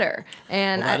feel better.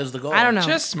 And That is the goal. I don't know.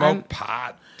 Just smoke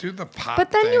pot. Do the pot.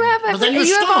 But then thing. you have then you're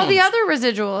you have all the stoned. other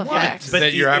residual effects. But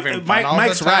that you're having fun all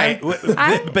Mike's the time.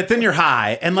 right, but then you're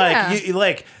high, and like Yeah. you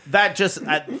like that. Just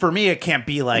for me, it can't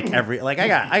be like every like I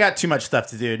got too much stuff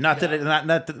to do. Not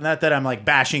that I'm like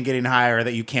bashing getting high or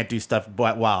that you can't do stuff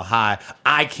while high.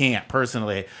 I can't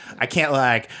personally. I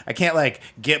can't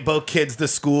get both kids to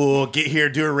school, get here,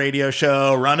 do a radio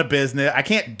show, run a business. I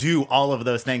can't do all of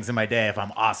those things in my day if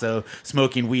I'm also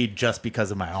smoking weed just because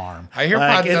of my arm. I hear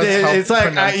like, pot does help it's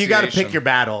like you got to pick pronunciation. your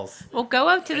battles. Well, go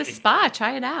out to the spa,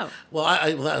 try it out. Well,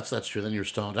 that's true. Then you're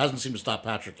stoned. It hasn't seemed to stop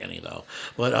Patrick any though.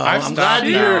 But I've I'm glad stopped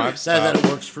to now. hear I've that it stopped.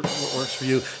 works for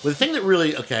you. But the thing that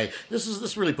really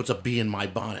this really puts a bee in my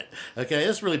bonnet. Okay,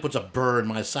 this really puts a burr in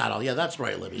my saddle. Yeah, that's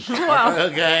right, Libby.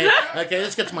 Okay,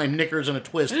 this gets my knickers in a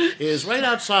twist. Is right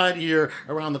outside here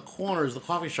around the corner is the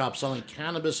coffee shop selling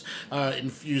cannabis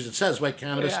infused. It says right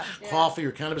cannabis coffee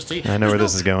or cannabis tea. I know where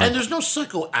this is going. And there's no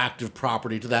psychoactive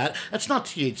property to that. It's not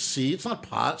THC. It's not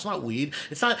pot. It's not weed.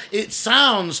 It's not. It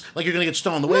sounds like you're going to get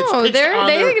stoned. The way it's No, pitched on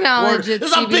they their acknowledge word.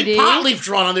 it's There's a big CBD. pot leaf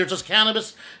drawn on there. It says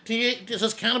cannabis. It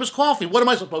says cannabis coffee. What am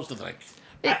I supposed to think?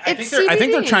 I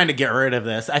think they're trying to get rid of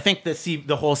this. I think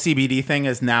the whole CBD thing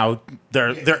is now they're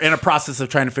in a process of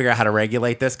trying to figure out how to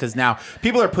regulate this, because now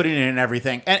people are putting it in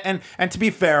everything. And to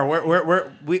be fair,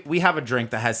 we have a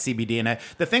drink that has CBD in it.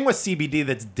 The thing with CBD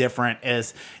that's different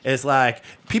is like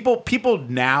people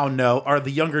now know, or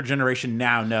the younger generation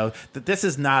now know, that this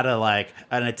is not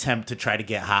an attempt to try to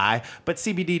get high, but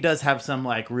CBD does have some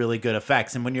like really good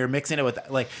effects. And when you're mixing it with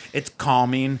like, it's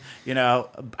calming.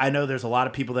 I know there's a lot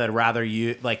of people that would rather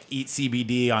eat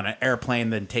CBD on an airplane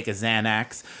than take a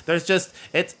Xanax. There's just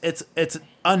it's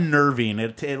unnerving.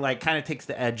 It like kind of takes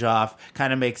the edge off,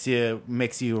 kind of makes you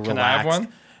relax. Can I have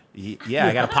one? Yeah,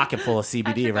 I got a pocket full of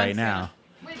CBD right now.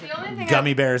 Wait, the only thing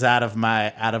Gummy bears out of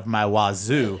my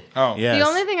wazoo. Oh, yes. The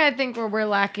only thing I think where we're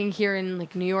lacking here in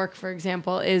like New York, for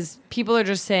example, is people are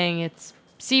just saying it's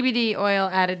CBD oil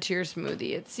added to your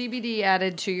smoothie. It's CBD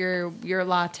added to your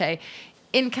latte.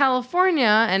 In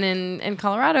California and in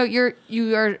Colorado,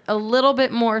 you are a little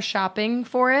bit more shopping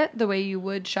for it the way you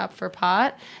would shop for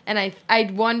pot. And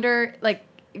I wonder, like,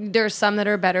 there's some that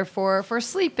are better for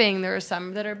sleeping. There are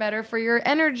some that are better for your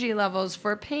energy levels,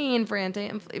 for pain, for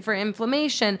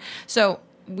inflammation. So,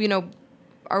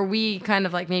 are we kind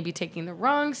of like maybe taking the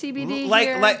wrong CBD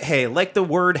here? Like the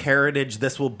word heritage,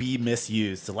 this will be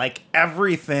misused. Like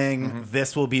everything,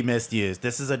 this will be misused.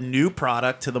 This is a new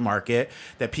product to the market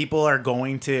that people are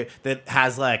that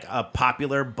has like a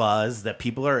popular buzz that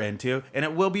people are into, and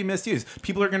it will be misused.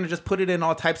 People are going to just put it in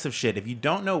all types of shit. If you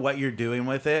don't know what you're doing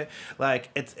with it, like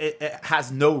it has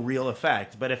no real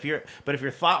effect. But if you're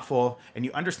thoughtful and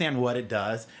you understand what it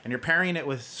does, and you're pairing it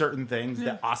with certain things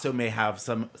that also may have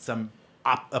some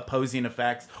opposing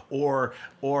effects or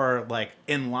like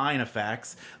inline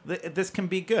effects, this can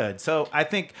be good. So I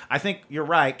think you're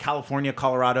right. California,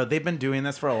 Colorado, they've been doing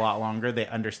this for a lot longer. They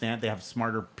understand. They have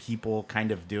smarter people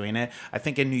kind of doing it. I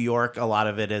think in New York, a lot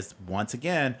of it is, once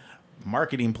again,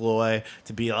 marketing ploy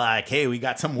to be like, hey, we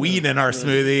got some weed in our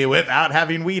smoothie without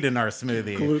having weed in our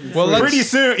smoothie. Gluten-free. Well, Pretty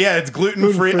soon, it's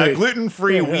gluten-free, Gluten-free. a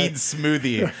gluten-free weed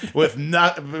smoothie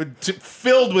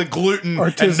filled with gluten and no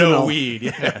Artisanal. weed.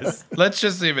 Yes. Let's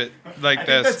just leave it like I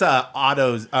think this.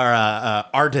 it's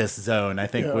artist zone. I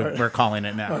think we're calling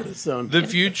it now. Artist zone. The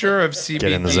future of Get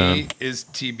in the zone. CBD is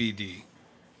TBD.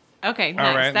 Okay, All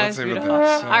nice. right, That let's was leave it at beautiful.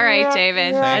 that. So- All right,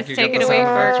 David. Thank Let's you. take Got it the away sound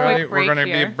for a effects quick ready. break We're going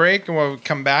to be here. a break, and we'll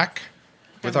come back.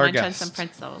 With Gonna our munch on guest. some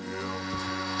pretzels.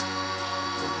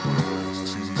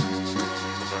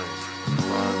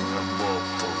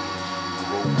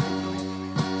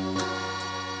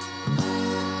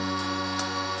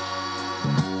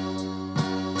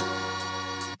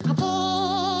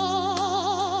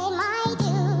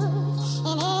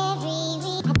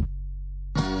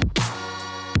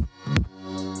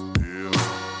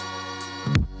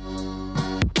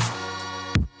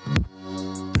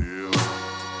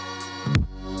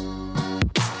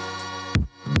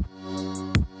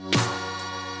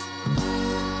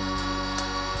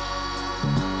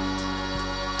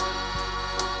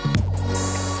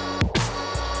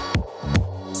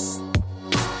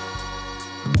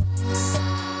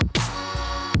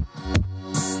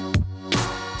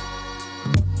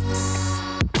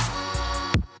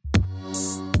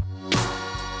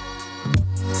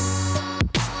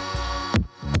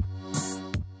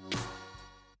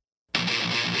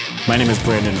 My name is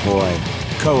Brandon Hoy,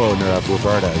 co-owner of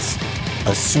Roberta's,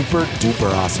 a super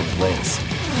duper awesome place.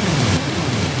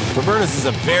 Roberta's is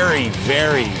a very,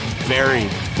 very, very,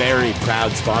 very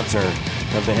proud sponsor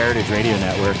of the Heritage Radio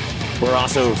Network. We're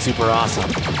also super awesome.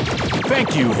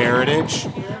 Thank you, Heritage.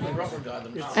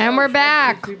 And we're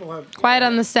back. Quiet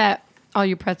on the set, all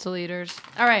you pretzel eaters.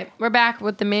 All right, we're back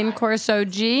with the main course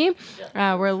OG.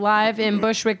 We're live in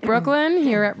Bushwick, Brooklyn,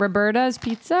 here at Roberta's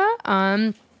Pizza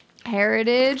on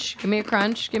Heritage. Give me a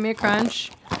crunch. Give me a crunch.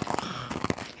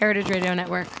 Heritage Radio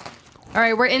Network. All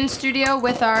right, we're in studio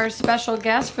with our special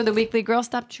guest for the weekly Girl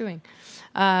Stop Chewing,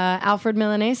 Alfred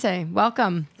Milanese.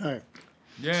 Welcome. Hi.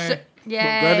 Yay.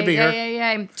 Yay. Glad to be here.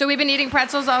 Yay. So we've been eating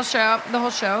pretzels the whole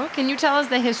show. Can you tell us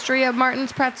the history of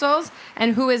Martin's Pretzels?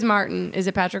 And who is Martin? Is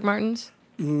it Patrick Martin's?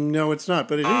 No, it's not,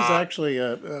 but it is actually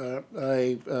a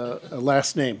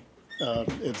last name.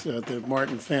 It's the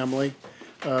Martin family.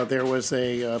 There was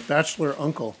a bachelor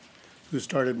uncle who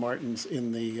started Martin's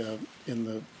in the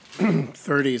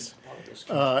 30s,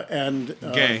 and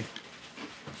Gay.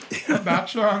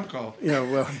 Bachelor uncle. Yeah,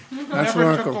 well, Never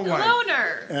bachelor took uncle. a wife.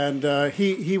 Loner. And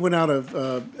he went out of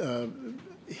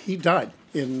he died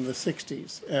in the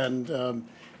 60s, and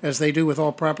as they do with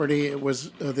all property, it was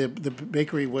the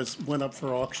bakery went up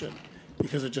for auction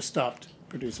because it just stopped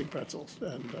producing pretzels,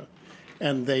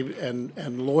 and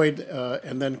Lloyd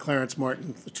and then Clarence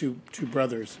Martin, the two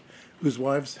brothers, whose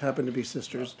wives happened to be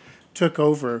sisters, took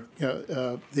over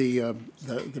the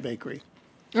bakery.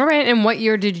 All right, and what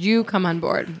year did you come on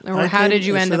board? Or how did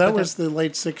you end up So that with was the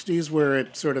late 60s where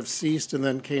it sort of ceased and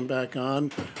then came back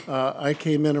on. I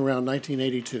came in around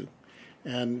 1982.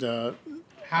 And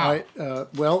How?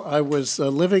 I was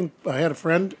living, I had a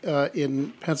friend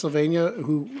in Pennsylvania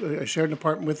who I shared an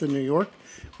apartment with in New York.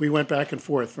 We went back and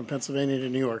forth from Pennsylvania to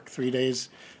New York, 3 days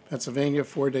Pennsylvania,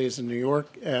 4 days in New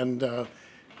York. And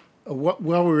while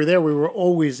we were there, we were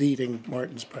always eating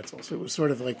Martin's pretzels. It was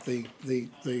sort of like the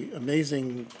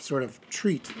amazing sort of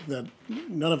treat that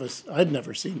none of us, I'd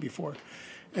never seen before.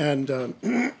 And,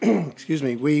 excuse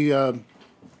me, we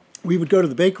would go to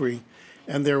the bakery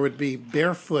and there would be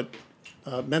barefoot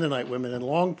Mennonite women in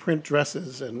long print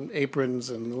dresses and aprons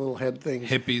and little head things.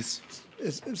 Hippies.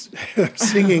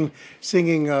 singing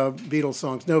Beatles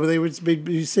songs. No, but they would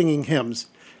be singing hymns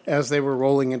as they were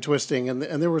rolling and twisting. And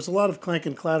there was a lot of clank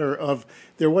and clatter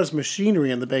there was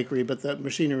machinery in the bakery, but that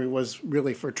machinery was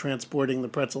really for transporting the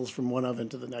pretzels from one oven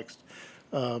to the next.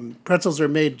 Pretzels are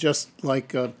made just like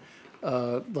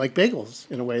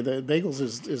bagels in a way. The bagels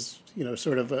is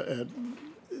sort of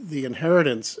the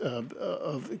inheritance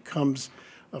comes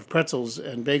of pretzels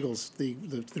and bagels.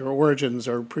 Their origins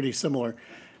are pretty similar,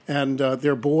 and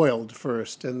they're boiled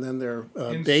first, and then they're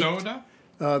In baked. soda?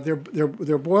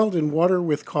 They're boiled in water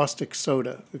with caustic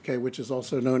soda, okay, which is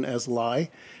also known as lye,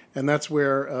 and that's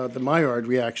where the Maillard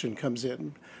reaction comes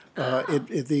in.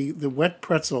 The wet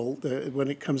pretzel, when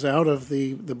it comes out of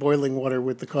the boiling water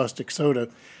with the caustic soda,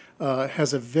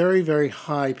 has a very, very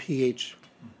high pH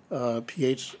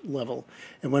level,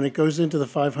 and when it goes into the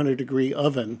 500-degree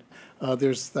oven,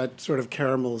 there's that sort of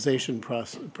caramelization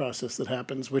process that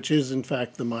happens, which is in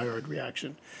fact the Maillard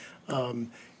reaction.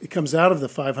 It comes out of the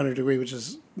 500-degree, which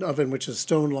is oven, which is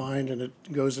stone lined, and it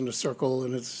goes in a circle,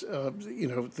 and it's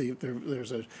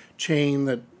there's a chain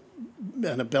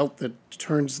and a belt that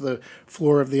turns the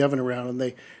floor of the oven around,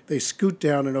 and they scoot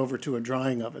down and over to a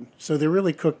drying oven. So they're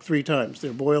really cooked 3 times.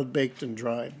 They're boiled, baked, and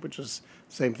dried, which is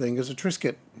the same thing as a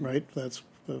Triscuit, right? That's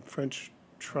the French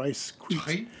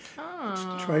Triscuit.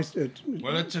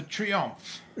 Well, it's a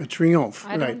triomphe. A triomphe,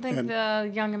 I right? don't think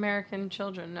the young American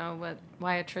children know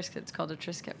why a Triscuit's called a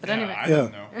Triscuit. But anyway, I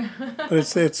don't know.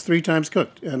 But it's 3 times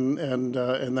cooked, and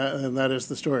that is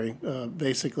the story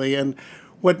basically. And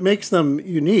what makes them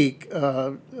unique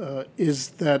is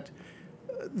that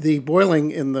the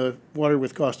boiling in the water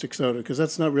with caustic soda, because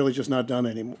that's not really just not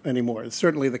done anymore.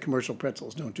 Certainly the commercial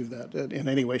pretzels don't do that in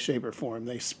any way, shape, or form.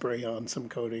 They spray on some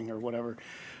coating or whatever.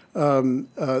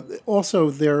 Also,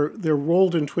 they're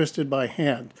rolled and twisted by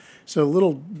hand. So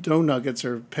little dough nuggets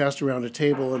are passed around a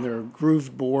table, and there are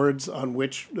grooved boards on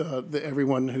which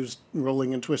everyone who's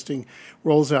rolling and twisting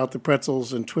rolls out the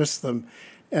pretzels and twists them.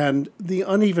 And the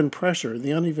uneven pressure,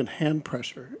 the uneven hand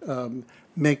pressure,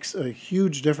 makes a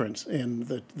huge difference in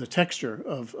the texture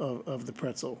of the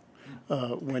pretzel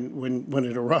when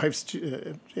it arrives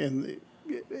in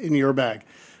your bag.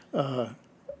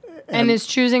 And is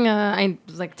choosing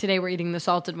like today we're eating the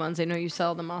salted ones. I know you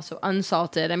sell them also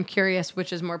unsalted. I'm curious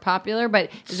which is more popular, but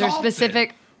is there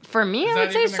specific? For me, I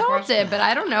would say salted, but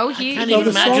I don't know. I can't even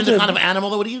imagine the kind of animal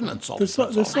that would eat an unsalted.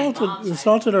 The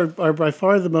salted are by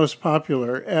far the most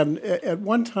popular. And at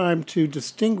one time, to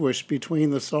distinguish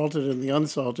between the salted and the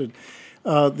unsalted,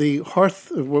 the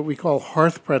what we call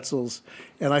hearth pretzels,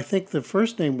 and I think the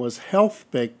first name was health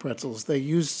baked pretzels. They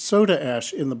used soda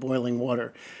ash in the boiling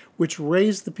water, which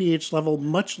raised the pH level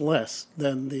much less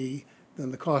than the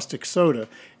caustic soda,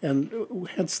 and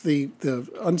hence the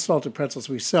unsalted pretzels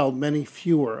we sell many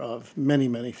fewer.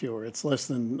 It's less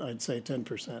than, I'd say,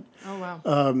 10%. Oh wow.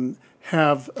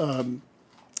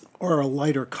 Are a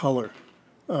lighter color.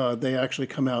 They actually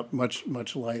come out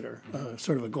much lighter,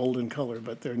 sort of a golden color,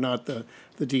 but they're not the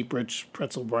deep, rich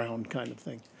pretzel brown kind of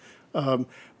thing.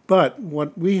 But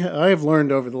what I have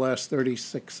learned over the last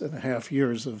 36 and a half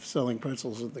years of selling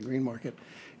pretzels at the green market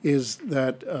is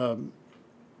that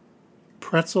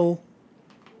pretzel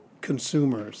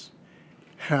consumers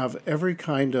have every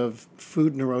kind of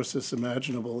food neurosis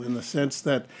imaginable, in the sense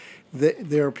that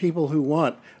there are people who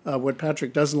want what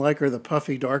Patrick doesn't like are the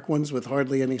puffy dark ones with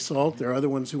hardly any salt. There are other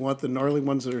ones who want the gnarly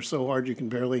ones that are so hard you can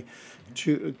barely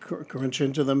crunch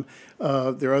into them.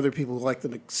 There are other people who like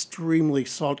them extremely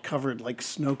salt-covered, like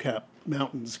snow-capped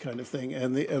mountains kind of thing,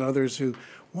 and others who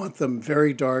want them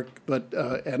very dark but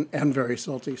and very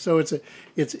salty. So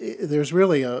there's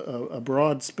really a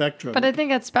broad spectrum. But I think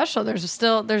that's special.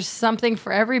 There's something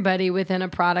for everybody within a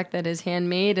product that is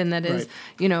handmade and that is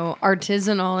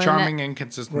artisanal, charming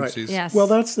inconsistencies. Right. Yes. Well,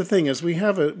 that's the thing is we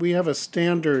have a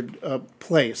standard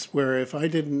place where if I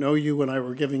didn't know you when I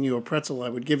were giving you a pretzel, I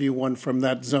would give you one from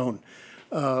that zone.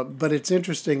 But it's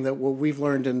interesting that what we've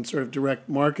learned in sort of direct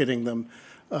marketing them,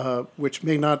 which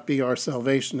may not be our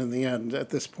salvation in the end at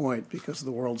this point, because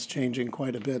the world's changing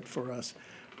quite a bit for us,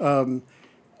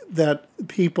 that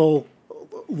people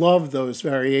love those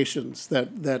variations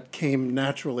that came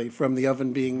naturally from the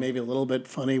oven being maybe a little bit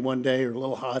funny one day or a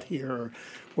little hot here,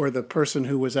 or the person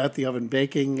who was at the oven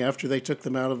baking after they took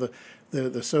them out of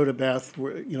the soda bath,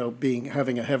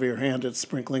 having a heavier hand at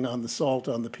sprinkling on the salt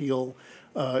on the peel.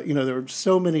 There are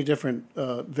so many different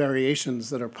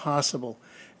variations that are possible.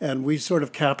 And we sort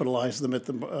of capitalize them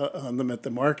on them at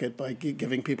the market by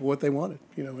giving people what they wanted,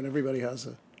 and everybody has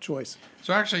a choice.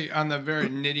 So actually, on the very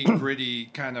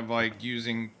nitty-gritty kind of like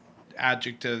using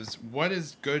adjectives, what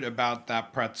is good about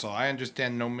that pretzel? I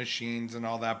understand no machines and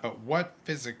all that, but what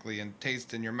physically and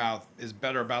taste in your mouth is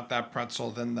better about that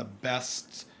pretzel than the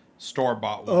best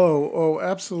store-bought one? Oh,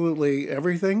 absolutely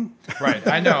everything. Right,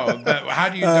 I know, but how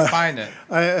do you define it?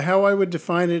 How I would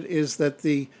define it is that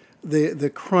the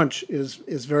crunch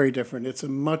is very different. It's a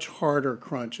much harder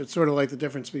crunch. It's sort of like the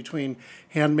difference between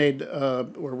handmade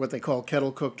or what they call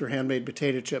kettle cooked or handmade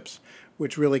potato chips,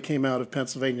 which really came out of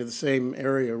Pennsylvania, the same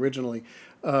area originally,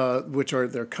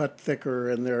 they're cut thicker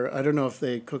and I don't know if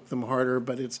they cook them harder,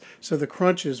 but so the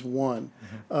crunch is one.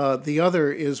 Mm-hmm. The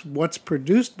other is what's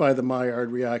produced by the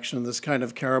Maillard reaction, this kind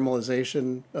of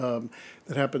caramelization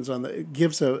that happens it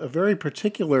gives a very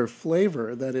particular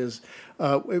flavor that is,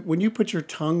 when you put your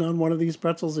tongue on one of these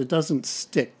pretzels, it doesn't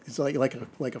stick. It's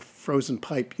like a frozen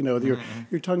pipe,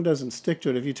 your tongue doesn't stick to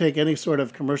it. If you take any sort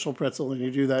of commercial pretzel and you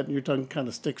do that and your tongue kind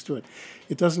of sticks to it,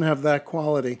 it doesn't have that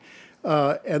quality.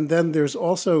 And then there's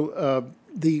also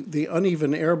the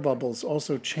uneven air bubbles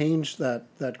also change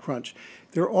that crunch.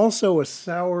 They're also a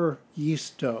sour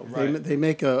yeast dough. Right. They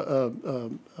make what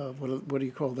do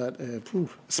you call that?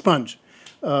 Sponge.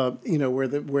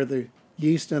 Where the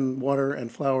yeast and water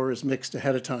and flour is mixed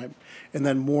ahead of time, and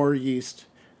then more yeast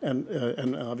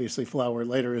and obviously flour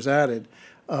later is added,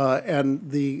 and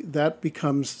that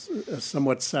becomes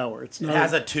somewhat sour. It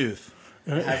has a tooth.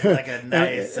 It has like a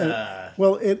nice.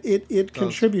 It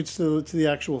contributes to the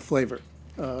actual flavor.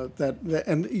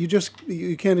 And you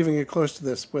can't even get close to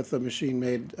this with a machine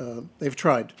made. They've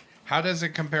tried. How does it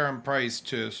compare in price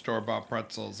to store-bought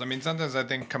pretzels? I mean, sometimes I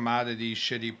think commodity,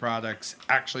 shitty products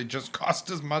actually just cost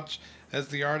as much as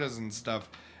the artisan stuff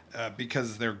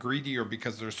because they're greedy or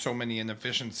because there's so many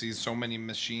inefficiencies, so many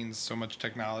machines, so much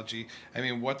technology. I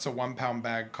mean, what's a 1 pound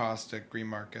bag cost at Green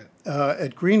Market?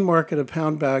 At Green Market, a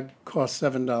pound bag costs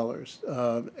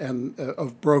 $7, and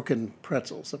of broken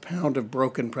pretzels. A pound of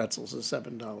broken pretzels is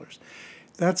 $7.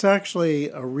 That's actually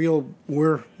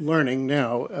we're learning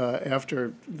now,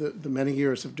 after the many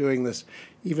years of doing this,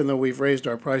 even though we've raised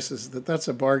our prices, that's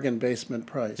a bargain basement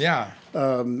price. Yeah.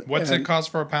 What's it cost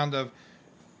for a pound of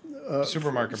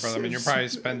supermarket pretzels? I mean, you're probably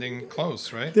spending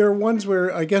close, right? There are ones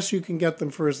where I guess you can get them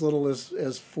for as little as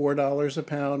 $4 a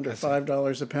pound or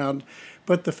 $5 a pound.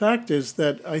 But the fact is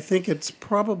that I think it's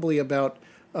probably about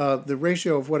the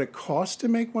ratio of what it costs to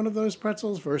make one of those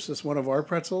pretzels versus one of our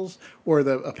pretzels, or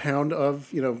a pound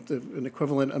of, an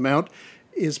equivalent amount,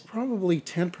 is probably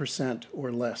 10%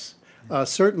 or less.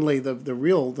 Certainly the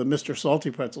Mr.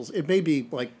 Salty pretzels, it may be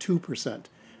like 2%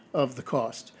 of the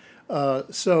cost.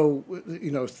 So,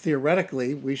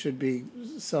 theoretically, we should be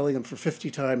selling them for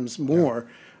 50 times more.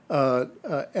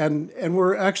 And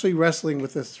we're actually wrestling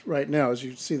with this right now. As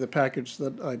you see the package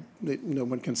that no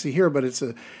one can see here, but it's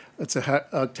a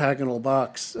octagonal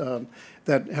box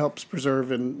that helps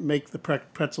preserve and make the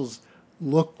pretzels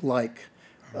look like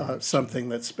something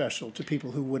that's special to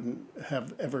people who wouldn't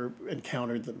have ever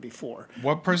encountered them before.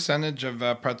 What percentage of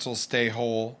pretzels stay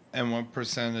whole and what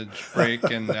percentage break,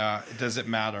 and does it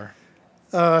matter?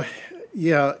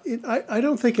 Yeah, I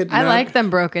don't think it. I like them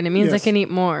broken. It means I can eat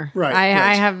more. Right.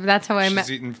 I have. That's how I.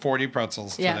 She's eaten 40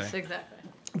 pretzels today. Yes, exactly.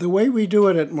 The way we do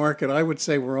it at Market, I would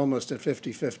say we're almost at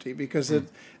 50-50 because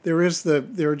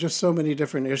there are just so many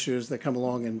different issues that come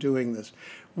along in doing this.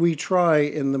 We try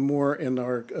in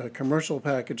our commercial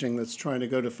packaging that's trying to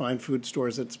go to fine food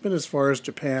stores. It's been as far as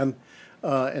Japan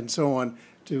and so on,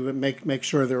 to make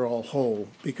sure they're all whole,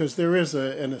 because there is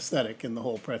an aesthetic in the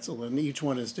whole pretzel, and each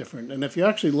one is different. And if you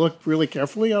actually look really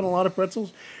carefully on a lot of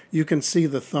pretzels, you can see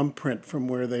the thumbprint from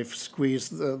where they've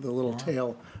squeezed the little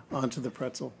tail onto the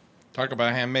pretzel. Talk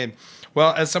about handmade.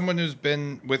 Well, as someone who's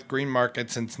been with Green Market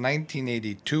since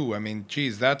 1982, I mean,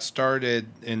 geez, that started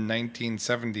in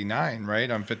 1979,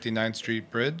 right, on 59th Street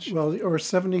Bridge? Well, or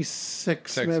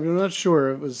 76, maybe. I'm not sure.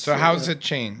 It was. So how's it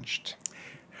changed?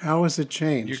 How has it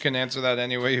changed? You can answer that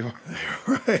any way you want.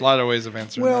 Right. There's a lot of ways of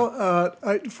answering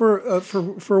that.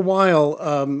 For a while,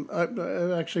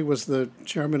 I actually was the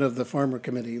chairman of the Farmer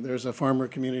Committee. There's a Farmer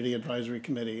Community Advisory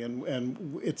Committee,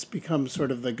 and it's become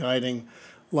sort of the guiding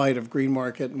light of Green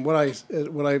Market. And what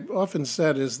I often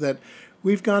said is that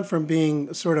we've gone from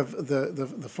being sort of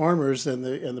the farmers and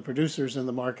the producers in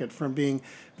the market, from being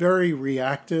very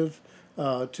reactive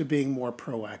to being more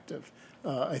proactive.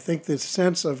 I think the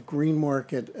sense of Green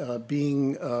Market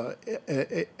being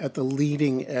at the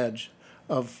leading edge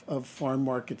of farm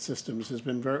market systems has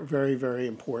been very, very, very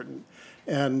important.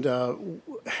 And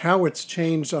how it's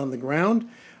changed on the ground,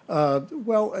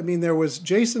 well, I mean, there was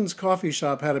Jason's Coffee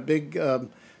Shop had a big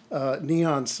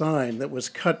neon sign that was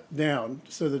cut down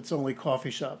so that it's only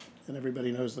coffee shop. And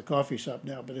everybody knows the coffee shop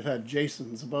now, but it had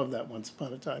Jason's above that once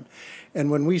upon a time. And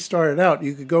when we started out,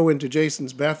 you could go into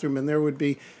Jason's bathroom and there would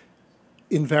be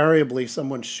invariably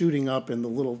someone shooting up in the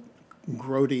little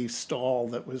grody stall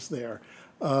that was there.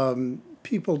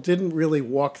 People didn't really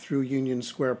walk through Union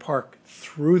Square Park,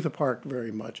 through the park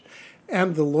very much.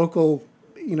 And the local,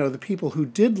 the people who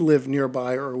did live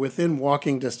nearby or within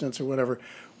walking distance or whatever,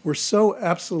 were so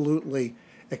absolutely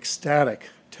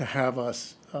ecstatic to have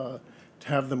us, to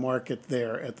have the market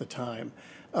there at the time.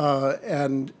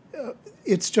 And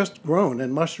it's just grown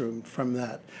and mushroomed from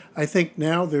that. I think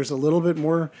now there's a little bit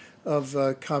more of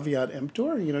caveat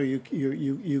emptor. You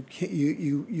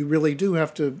really do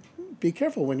have to be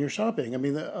careful when you're shopping. I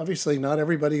mean, obviously not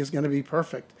everybody is going to be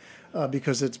perfect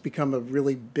because it's become a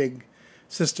really big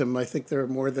system. I think there are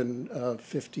more than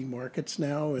 50 markets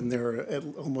now, and there are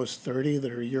almost 30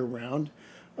 that are year round.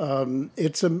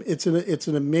 It's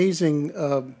an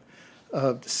amazing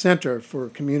center for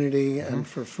community and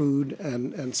for food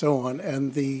and so on.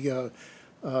 And the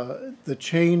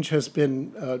change has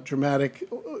been dramatic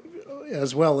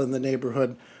as well in the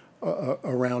neighborhood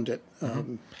around it.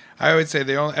 I always say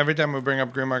every time we bring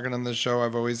up Green Market on the show,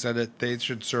 I've always said it. They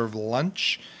should serve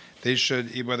lunch. They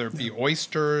should, whether it be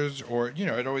oysters or,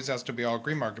 it always has to be all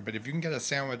Green Market. But if you can get a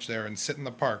sandwich there and sit in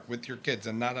the park with your kids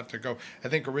and not have to go, I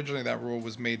think originally that rule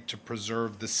was made to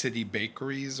preserve the city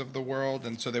bakeries of the world,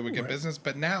 and so they would get business.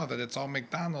 But now that it's all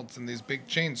McDonald's and these big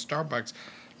chains, Starbucks,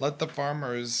 let the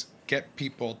farmers get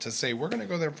people to say, we're going to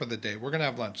go there for the day. We're going to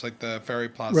have lunch, like the Ferry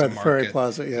Plaza Right, Market. Ferry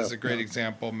Plaza, yeah. Is a great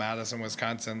example. Madison,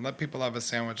 Wisconsin. Let people have a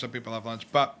sandwich. Let people have lunch.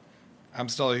 But I'm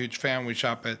still a huge fan. We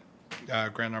shop at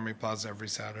Grand Army Plaza every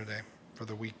Saturday for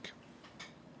the week.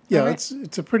 Yeah,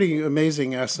 it's a pretty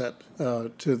amazing asset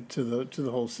to the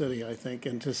whole city, I think,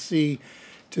 and to see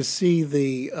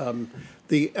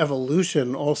the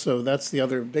evolution. Also, that's the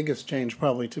other biggest change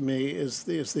probably to me is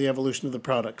the evolution of the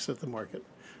products at the market.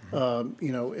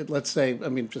 Let's say, I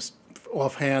mean, just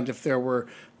offhand, if there were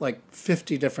like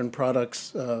 50 different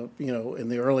products, in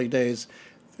the early days,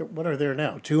 what are there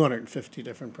now? 250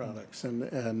 different products,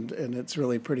 and it's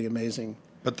really pretty amazing.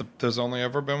 But there's only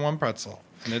ever been one pretzel,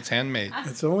 and it's handmade.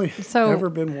 It's only ever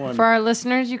been one. For our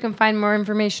listeners, you can find more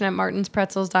information at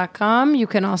martinspretzels.com. You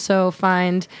can also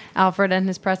find Alfred and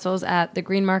his pretzels at the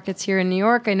Green Markets here in New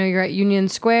York. I know you're at Union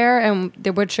Square, and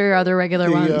which are your other regular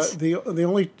ones? The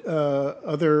only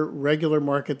other regular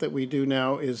market that we do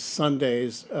now is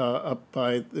Sundays up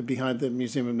behind the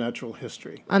Museum of Natural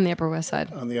History. On the Upper West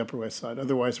Side. On the Upper West Side.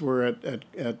 Otherwise, we're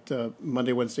at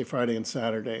Monday, Wednesday, Friday, and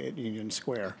Saturday at Union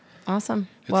Square. Awesome.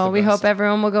 Well, we hope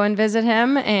everyone will go and visit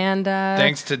him. And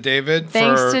thanks to David. For 2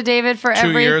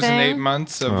 everything. years and 8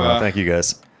 months of. Thank you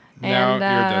guys. Now you're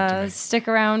dead to me. Stick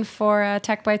around for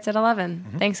Tech Bites at 11.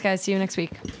 Mm-hmm. Thanks, guys. See you next week.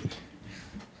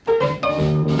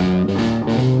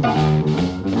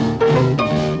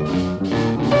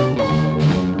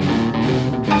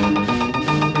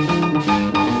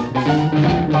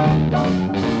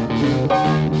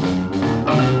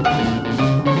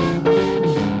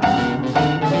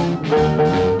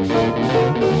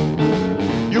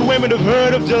 Women have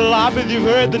heard of jalopies, you've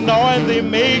heard the noise they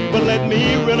make, but let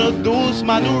me introduce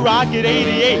my new Rocket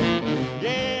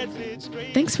 88.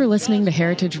 Thanks for listening to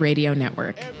Heritage Radio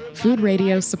Network, food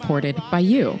radio supported by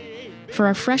you. For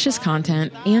our freshest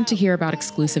content and to hear about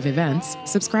exclusive events,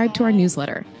 subscribe to our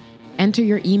newsletter. Enter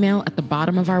your email at the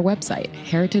bottom of our website,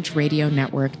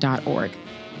 heritageradionetwork.org.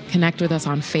 Connect with us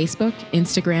on Facebook,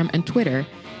 Instagram, and Twitter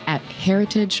at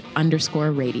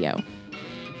heritage_radio.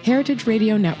 Heritage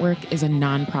Radio Network is a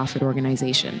nonprofit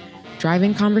organization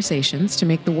driving conversations to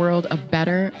make the world a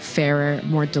better, fairer,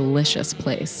 more delicious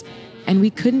place. And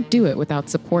we couldn't do it without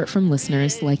support from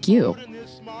listeners like you.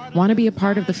 Want to be a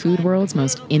part of the food world's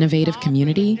most innovative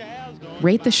community?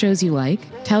 Rate the shows you like,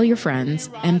 tell your friends,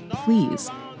 and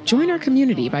please join our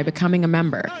community by becoming a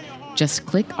member. Just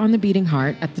click on the beating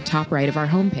heart at the top right of our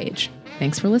homepage.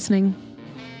 Thanks for listening.